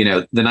 frankly. You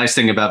know, the nice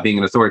thing about being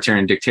an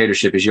authoritarian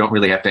dictatorship is you don't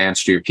really have to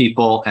answer to your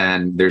people,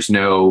 and there's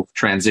no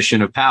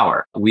transition of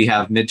power. We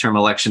have midterm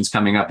elections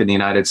coming up in the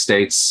United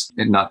States,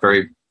 and not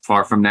very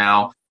far from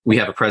now. We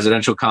have a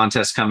presidential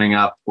contest coming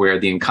up where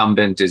the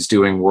incumbent is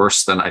doing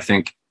worse than I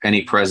think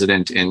any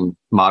president in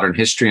modern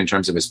history in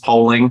terms of his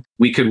polling.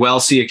 We could well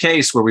see a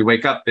case where we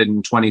wake up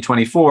in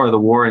 2024, the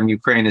war in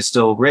Ukraine is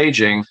still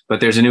raging, but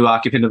there's a new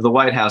occupant of the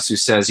White House who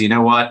says, you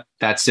know what,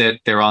 that's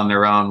it. They're on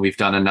their own. We've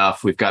done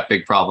enough. We've got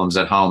big problems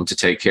at home to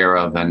take care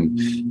of. And,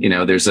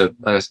 there's a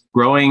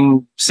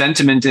growing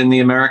sentiment in the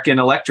American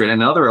electorate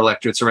and other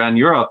electorates around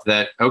Europe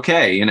that,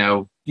 okay,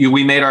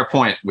 we made our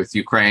point with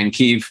Ukraine.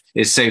 Kyiv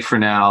is safe for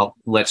now.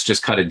 Let's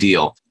just cut a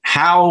deal.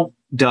 How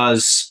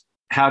does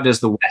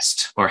the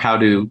West, or how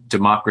do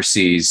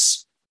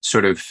democracies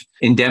sort of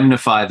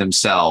indemnify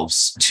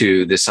themselves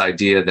to this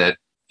idea that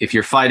if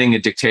you're fighting a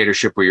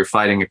dictatorship or you're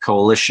fighting a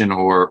coalition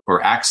or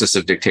axis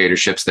of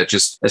dictatorships that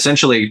just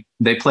essentially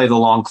they play the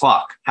long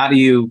clock, how do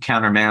you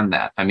countermand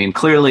that? I mean,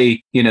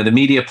 clearly, the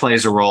media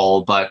plays a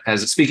role, but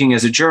speaking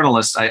as a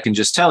journalist, I can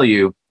just tell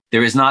you,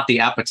 there is not the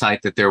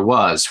appetite that there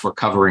was for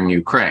covering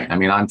Ukraine. I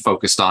mean, I'm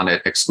focused on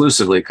it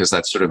exclusively because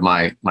that's sort of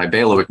my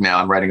bailiwick now.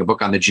 I'm writing a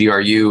book on the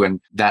GRU, and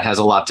that has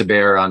a lot to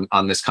bear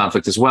on this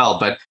conflict as well.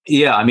 But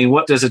yeah, I mean,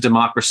 what does a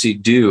democracy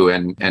do,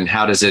 and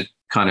how does it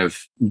kind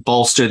of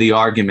bolster the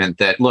argument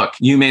that, look,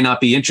 you may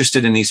not be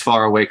interested in these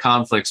faraway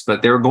conflicts,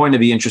 but they're going to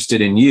be interested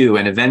in you.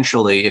 And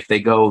eventually, if they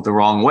go the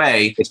wrong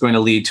way, it's going to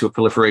lead to a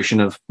proliferation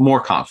of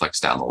more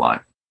conflicts down the line.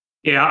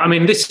 Yeah, I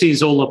mean, this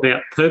is all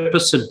about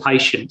purpose and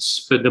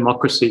patience for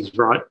democracies,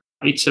 right?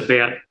 It's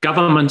about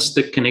governments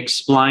that can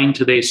explain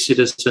to their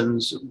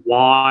citizens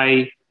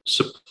why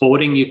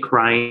supporting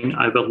Ukraine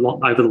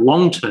over the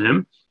long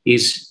term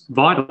is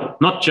vital,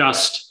 not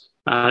just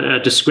a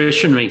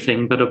discretionary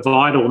thing, but a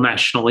vital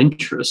national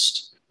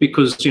interest.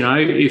 Because,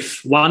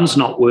 if one's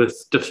not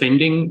worth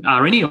defending,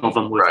 are any of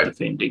them worth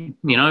defending?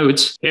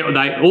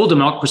 All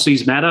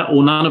democracies matter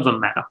or none of them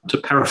matter, to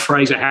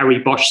paraphrase a Harry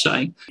Bosch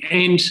saying.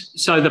 And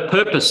so the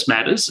purpose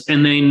matters.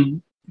 And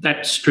then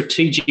that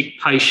strategic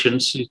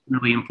patience is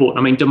really important.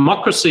 I mean,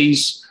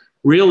 democracies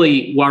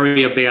really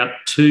worry about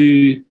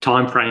two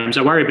timeframes.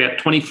 They worry about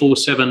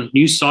 24/7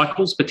 news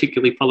cycles,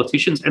 particularly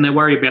politicians, and they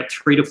worry about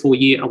 3 to 4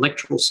 year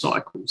electoral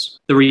cycles.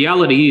 The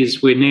reality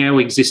is we now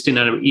exist in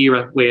an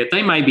era where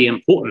they may be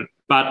important,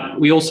 but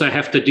we also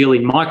have to deal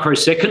in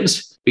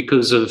microseconds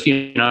because of,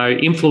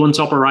 influence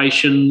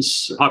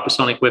operations,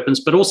 hypersonic weapons,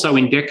 but also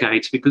in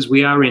decades because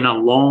we are in a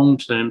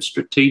long-term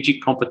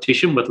strategic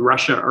competition with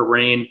Russia,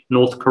 Iran,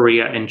 North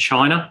Korea, and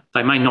China.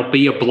 They may not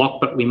be a bloc,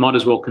 but we might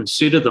as well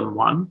consider them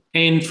one.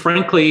 And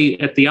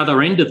frankly, at the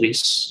other end of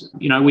this,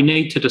 we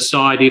need to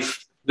decide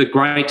if the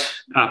great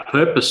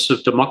purpose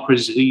of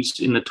democracies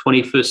in the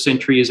 21st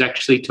century is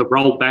actually to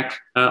roll back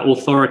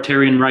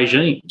authoritarian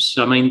regimes.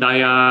 I mean,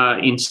 they are,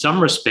 in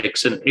some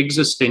respects, an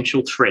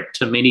existential threat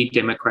to many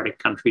democratic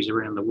countries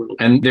around the world.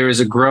 And there is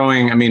a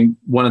growing,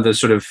 one of the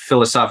sort of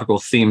philosophical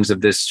themes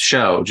of this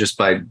show, just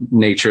by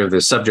nature of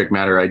the subject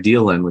matter I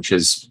deal in, which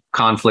is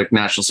conflict,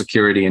 national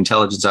security,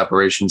 intelligence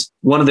operations.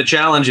 One of the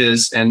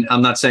challenges, and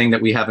I'm not saying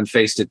that we haven't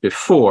faced it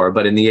before,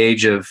 but in the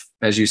age of,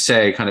 as you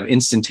say, kind of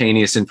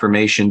instantaneous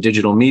information,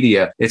 digital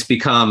media, it's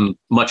become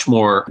much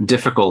more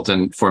difficult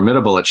and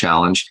formidable a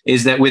challenge,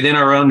 is that within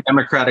our own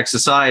democratic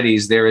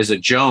societies, there is a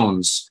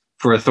Jones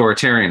for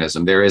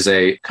authoritarianism. There is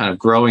a kind of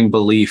growing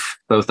belief,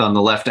 both on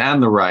the left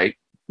and the right,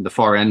 the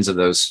far ends of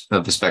the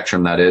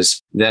spectrum, that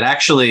is, that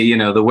actually,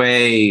 the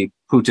way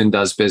Putin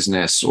does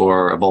business,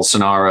 or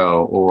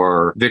Bolsonaro,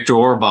 or Viktor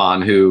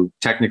Orban, who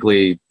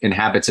technically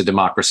inhabits a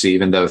democracy,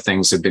 even though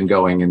things have been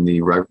going in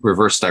the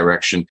reverse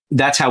direction.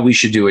 That's how we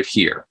should do it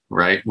here,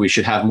 right? We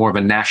should have more of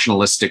a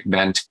nationalistic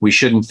bent. We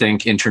shouldn't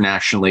think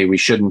internationally. We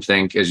shouldn't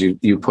think, as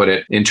you put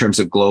it, in terms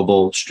of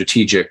global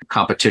strategic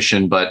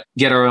competition, but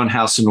get our own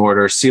house in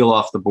order, seal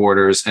off the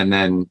borders, and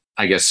then,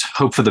 I guess,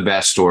 hope for the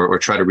best or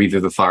try to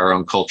revivify our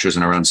own cultures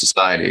and our own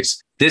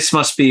societies. This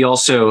must be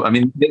also,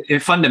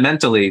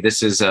 fundamentally,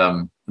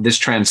 this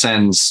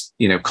transcends,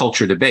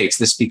 culture debates.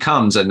 This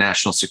becomes a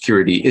national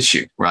security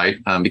issue, right?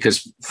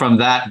 Because from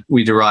that,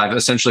 we derive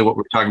essentially what we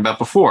were talking about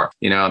before.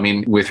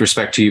 With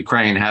respect to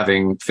Ukraine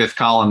having fifth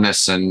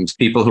columnists and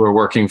people who are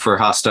working for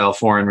hostile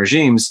foreign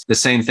regimes, the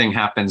same thing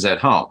happens at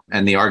home.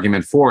 And the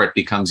argument for it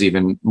becomes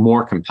even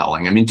more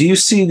compelling. Do you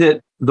see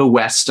that the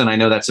West, and I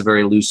know that's a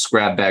very loose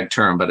grab bag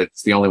term, but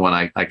it's the only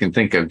one I can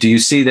think of. Do you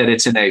see that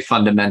it's in a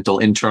fundamental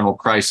internal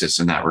crisis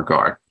in that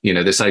regard?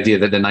 This idea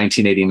that the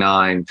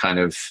 1989 kind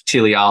of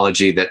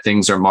teleology that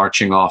things are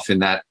marching off in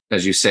that,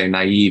 as you say,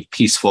 naive,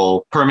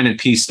 peaceful, permanent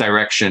peace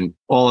direction,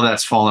 all of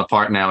that's fallen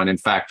apart now. And in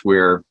fact,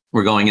 we're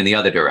going in the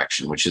other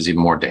direction, which is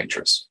even more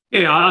dangerous.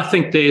 Yeah, I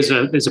think there's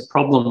a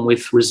problem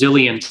with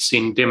resilience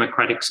in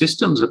democratic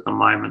systems at the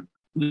moment.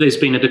 There's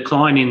been a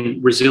decline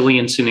in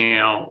resilience in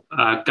our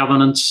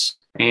governance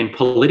and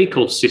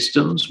political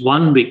systems.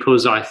 One,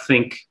 because I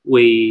think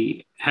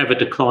we have a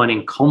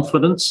declining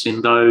confidence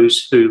in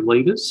those who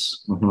lead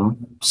us. Mm-hmm.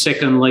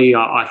 Secondly,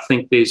 I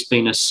think there's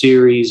been a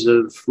series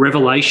of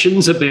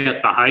revelations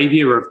about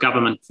behaviour of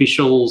government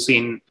officials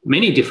in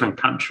many different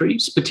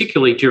countries,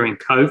 particularly during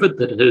COVID,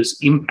 that has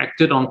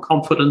impacted on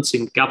confidence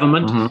in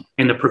government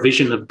and the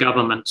provision of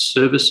government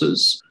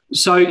services.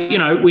 So,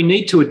 we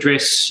need to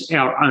address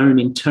our own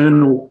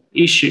internal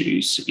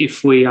issues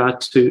if we are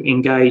to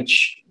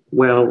engage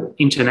well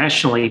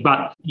internationally.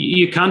 But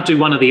you can't do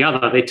one or the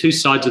other. They're two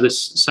sides of the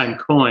same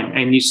coin.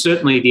 And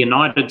certainly the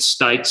United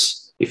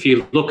States, if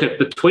you look at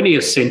the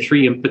 20th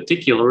century in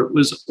particular, it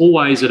was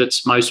always at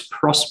its most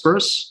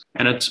prosperous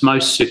and its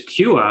most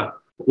secure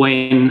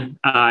when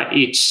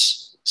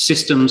its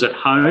systems at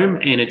home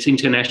and its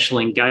international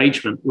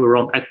engagement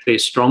were at their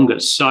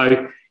strongest.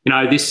 So,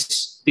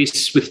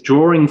 this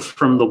withdrawing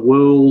from the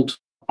world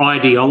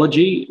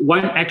ideology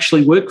won't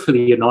actually work for the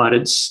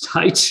United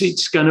States.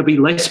 It's going to be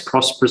less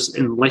prosperous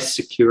and less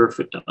secure if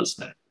it does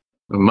that.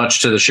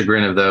 Much to the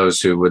chagrin of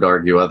those who would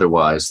argue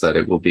otherwise, that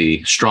it will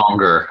be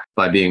stronger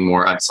by being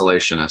more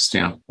isolationist.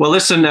 Yeah. Well,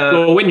 listen.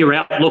 When your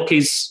outlook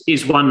is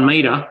 1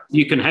 meter,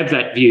 you can have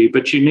that view,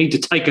 but you need to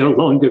take a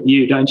longer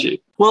view, don't you?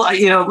 Well,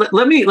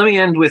 let me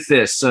end with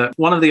this.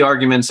 One of the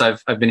arguments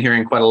I've been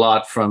hearing quite a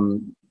lot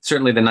from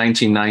certainly the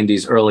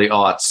 1990s, early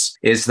aughts,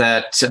 is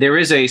that there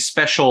is a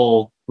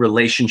special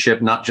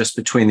relationship, not just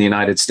between the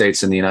United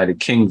States and the United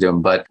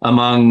Kingdom, but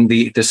among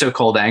the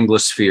so-called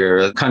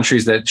Anglosphere,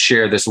 countries that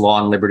share this law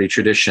and liberty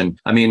tradition.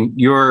 I mean,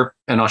 you're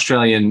an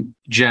Australian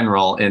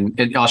general.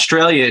 In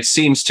Australia, it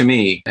seems to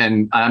me,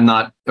 and I'm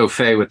not au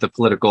fait with the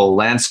political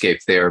landscape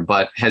there,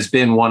 but has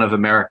been one of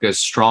America's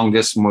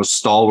strongest, most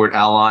stalwart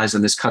allies.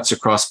 And this cuts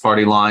across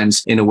party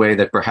lines in a way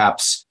that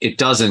perhaps it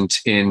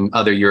doesn't in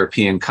other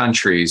European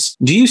countries.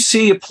 Do you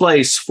see a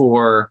place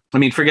for,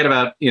 forget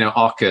about,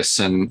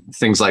 AUKUS and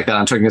things like that.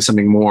 I'm talking about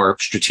something more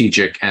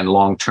strategic and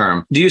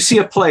long-term. Do you see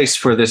a place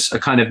for a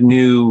kind of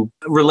new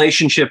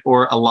relationship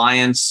or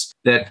alliance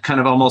that kind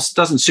of almost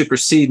doesn't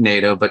supersede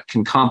NATO, but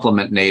can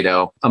complement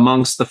NATO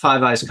amongst the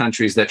Five Eyes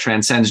countries that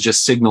transcends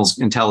just signals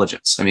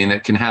intelligence?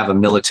 It can have a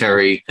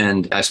military,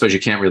 and I suppose you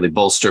can't really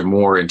bolster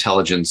more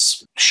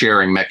intelligence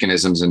sharing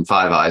mechanisms in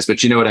Five Eyes,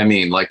 but you know what I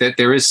mean? Like that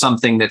there is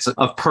something that's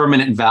of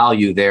permanent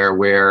value there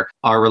where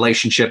our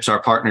relationships,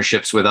 our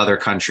partnerships with other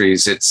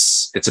countries,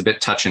 it's a bit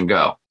touch and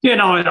go. Yeah,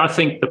 no, I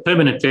think the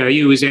permanent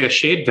value is our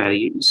shared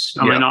values.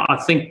 I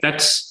think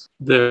that's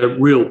the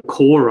real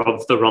core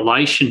of the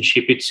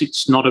relationship.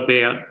 It's not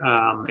about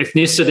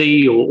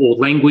ethnicity or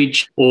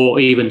language or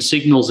even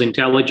signals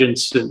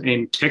intelligence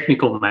and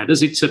technical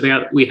matters. It's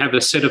about we have a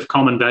set of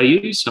common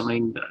values.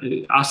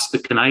 Us, the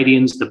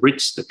Canadians, the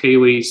Brits, the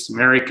Kiwis, the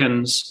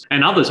Americans,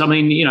 and others.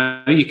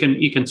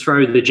 You can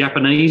throw the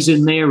Japanese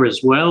in there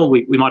as well.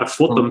 We might have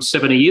fought them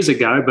 70 years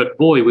ago, but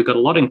boy, we've got a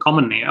lot in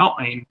common now.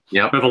 We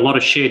have a lot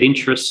of shared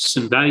interests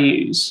and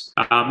values,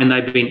 and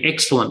they've been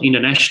excellent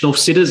international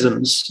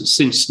citizens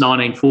since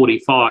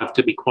 1945,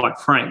 to be quite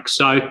frank.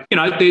 So,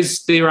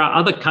 there are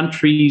other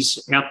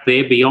countries out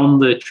there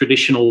beyond the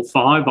traditional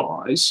Five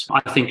Eyes,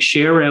 I think,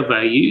 share our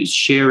values,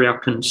 share our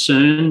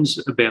concerns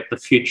about the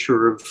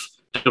future of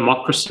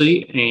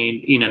democracy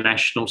and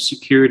international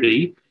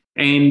security.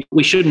 And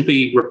we shouldn't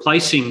be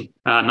replacing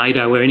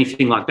NATO or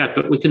anything like that,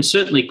 but we can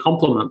certainly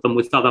complement them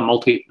with other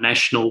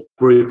multinational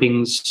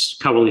groupings,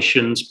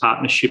 coalitions,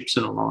 partnerships,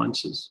 and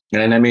alliances.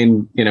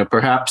 And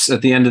perhaps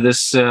at the end of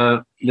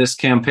this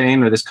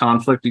campaign or this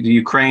conflict,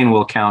 Ukraine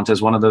will count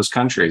as one of those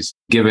countries,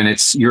 given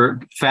its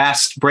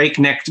fast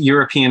breakneck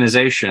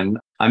Europeanization.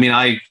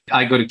 I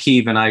go to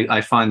Kyiv and I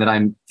find that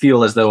I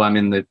feel as though I'm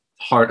in the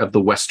heart of the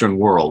Western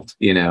world,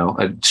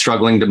 a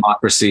struggling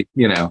democracy,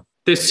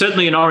 There's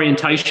certainly an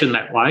orientation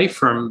that way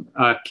from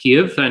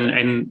Kyiv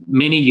and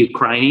many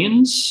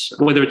Ukrainians,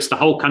 whether it's the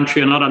whole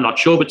country or not, I'm not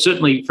sure, but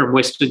certainly from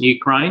Western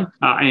Ukraine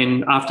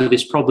and after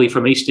this, probably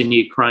from Eastern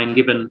Ukraine,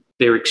 given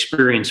their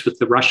experience with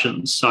the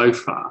Russians so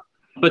far.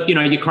 But,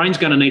 Ukraine's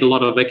going to need a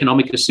lot of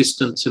economic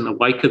assistance in the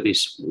wake of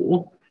this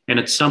war. And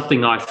it's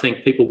something I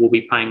think people will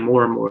be paying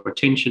more and more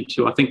attention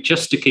to. I think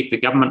just to keep the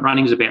government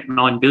running is about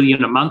 $9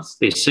 billion a month.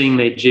 They're seeing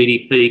their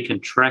GDP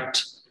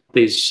contract.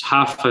 There's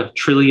 $500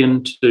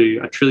 billion to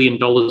 $1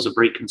 trillion of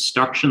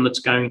reconstruction that's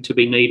going to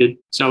be needed.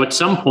 So at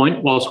some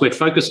point, whilst we're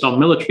focused on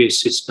military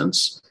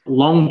assistance,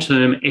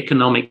 long-term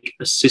economic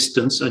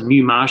assistance, a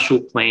new Marshall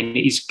Plan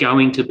is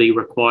going to be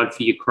required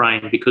for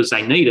Ukraine because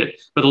they need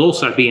it. But it'll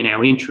also be in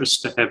our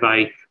interest to have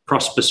a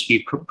prosperous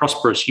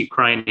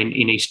Ukraine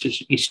in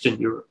Eastern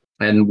Europe.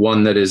 And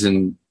one that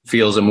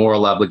feels a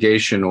moral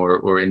obligation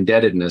or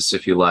indebtedness,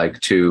 if you like,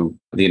 to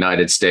the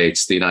United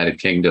States, the United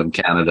Kingdom,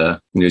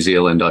 Canada, New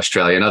Zealand,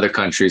 Australia, and other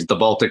countries, the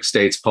Baltic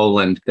states,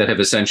 Poland, that have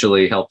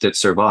essentially helped it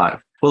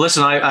survive. Well,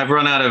 listen, I've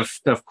run out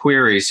of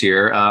queries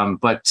here,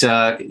 but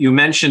you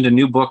mentioned a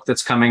new book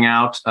that's coming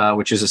out,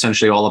 which is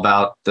essentially all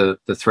about the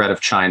threat of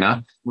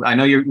China. I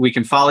know we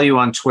can follow you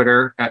on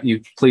Twitter.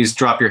 You please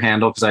drop your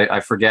handle because I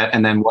forget.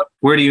 And then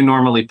where do you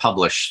normally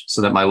publish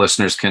so that my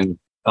listeners can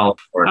follow?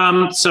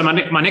 So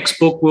my next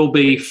book will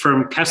be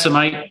from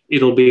Casamate.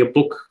 It'll be a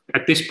book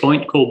at this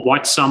point called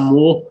White Sun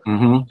War.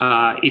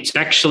 Mm-hmm. It's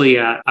actually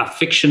a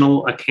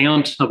fictional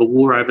account of a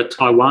war over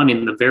Taiwan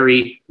in the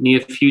very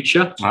near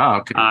future. Oh,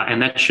 okay.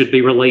 And that should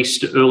be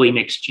released early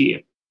next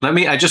year.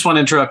 I just want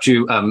to interrupt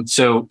you.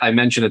 So I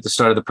mentioned at the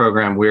start of the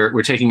program,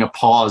 we're taking a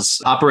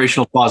pause,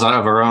 operational pause out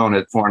of our own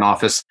at Foreign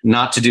Office,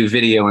 not to do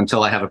video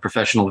until I have a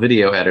professional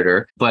video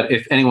editor. But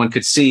if anyone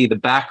could see the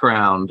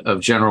background of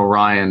General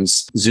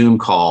Ryan's Zoom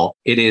call,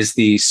 it is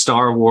the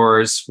Star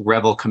Wars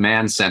Rebel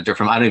Command Center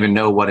from, I don't even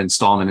know what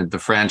installment in the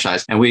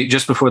franchise. And we,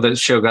 just before the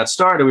show got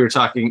started, we were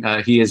talking,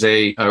 he is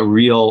a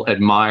real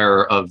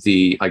admirer of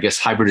the, I guess,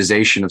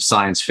 hybridization of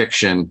science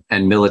fiction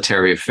and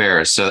military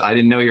affairs. So I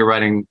didn't know you're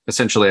writing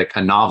essentially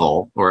a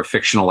novel or a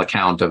fictional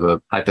account of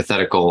a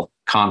hypothetical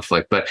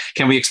conflict. But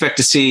can we expect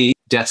to see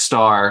Death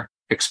Star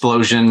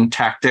explosion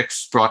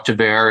tactics brought to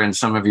bear in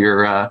some of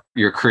your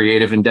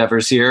creative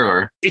endeavors here?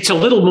 Or it's a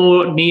little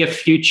more near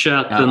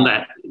future than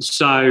that.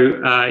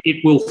 So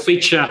it will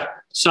feature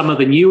some of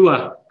the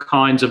newer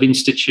kinds of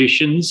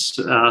institutions,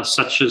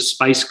 such as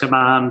Space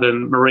Command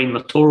and Marine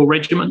Littoral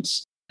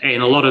Regiments,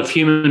 and a lot of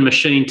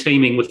human-machine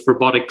teaming with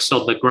robotics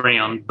on the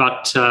ground.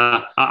 But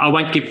I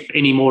won't give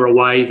any more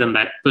away than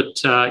that.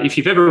 But if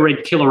you've ever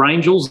read Killer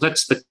Angels,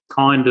 that's the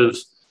kind of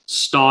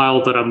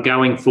style that I'm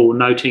going for,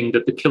 noting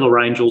that The Killer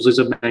Angels is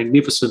a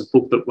magnificent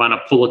book that won a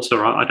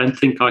Pulitzer. I don't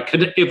think I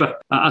could ever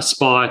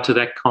aspire to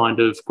that kind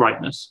of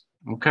greatness.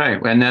 Okay,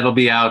 and that'll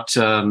be out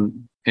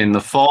in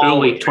the fall?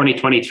 Early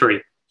 2023.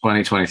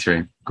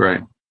 2023,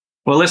 great.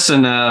 Well,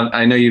 listen,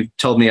 I know you've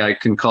told me I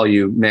can call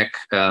you Mick,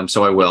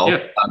 so I will. Yeah.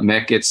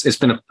 Mick, it's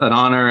been an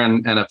honor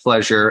and a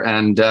pleasure.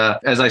 And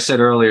as I said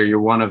earlier,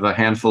 you're one of a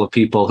handful of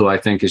people who I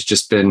think has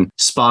just been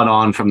spot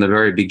on from the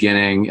very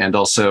beginning and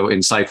also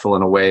insightful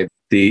in a way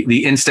the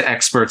Insta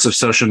experts of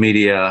social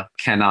media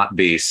cannot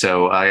be.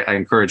 So I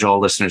encourage all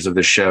listeners of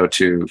this show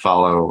to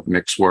follow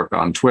Mick's work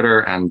on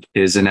Twitter and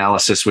his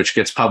analysis, which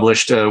gets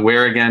published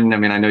where again? I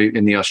mean, I know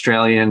in the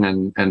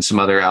Australian and some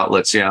other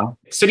outlets, yeah.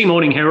 Sydney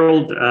Morning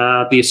Herald,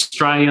 the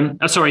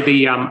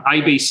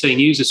ABC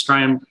News,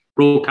 Australian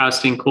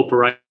Broadcasting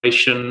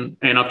Corporation,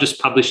 and I've just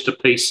published a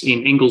piece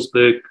in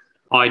Inglesburg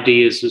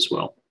Ideas as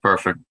well.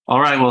 Perfect.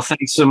 All right. Well,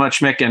 thanks so much,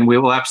 Mick. And we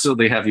will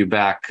absolutely have you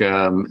back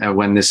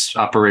when this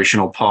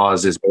operational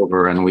pause is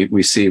over and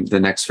we see the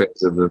next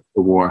phase of the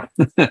war.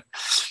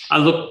 I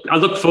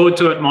look forward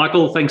to it,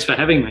 Michael. Thanks for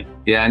having me.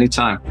 Yeah,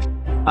 anytime.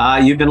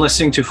 You've been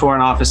listening to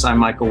Foreign Office. I'm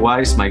Michael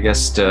Weiss. My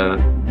guest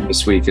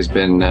this week has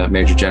been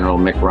Major General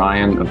Mick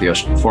Ryan,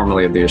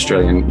 formerly of the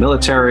Australian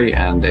military,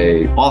 and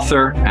a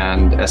author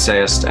and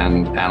essayist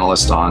and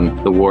analyst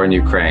on the war in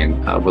Ukraine.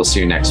 We'll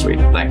see you next week.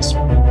 Thanks.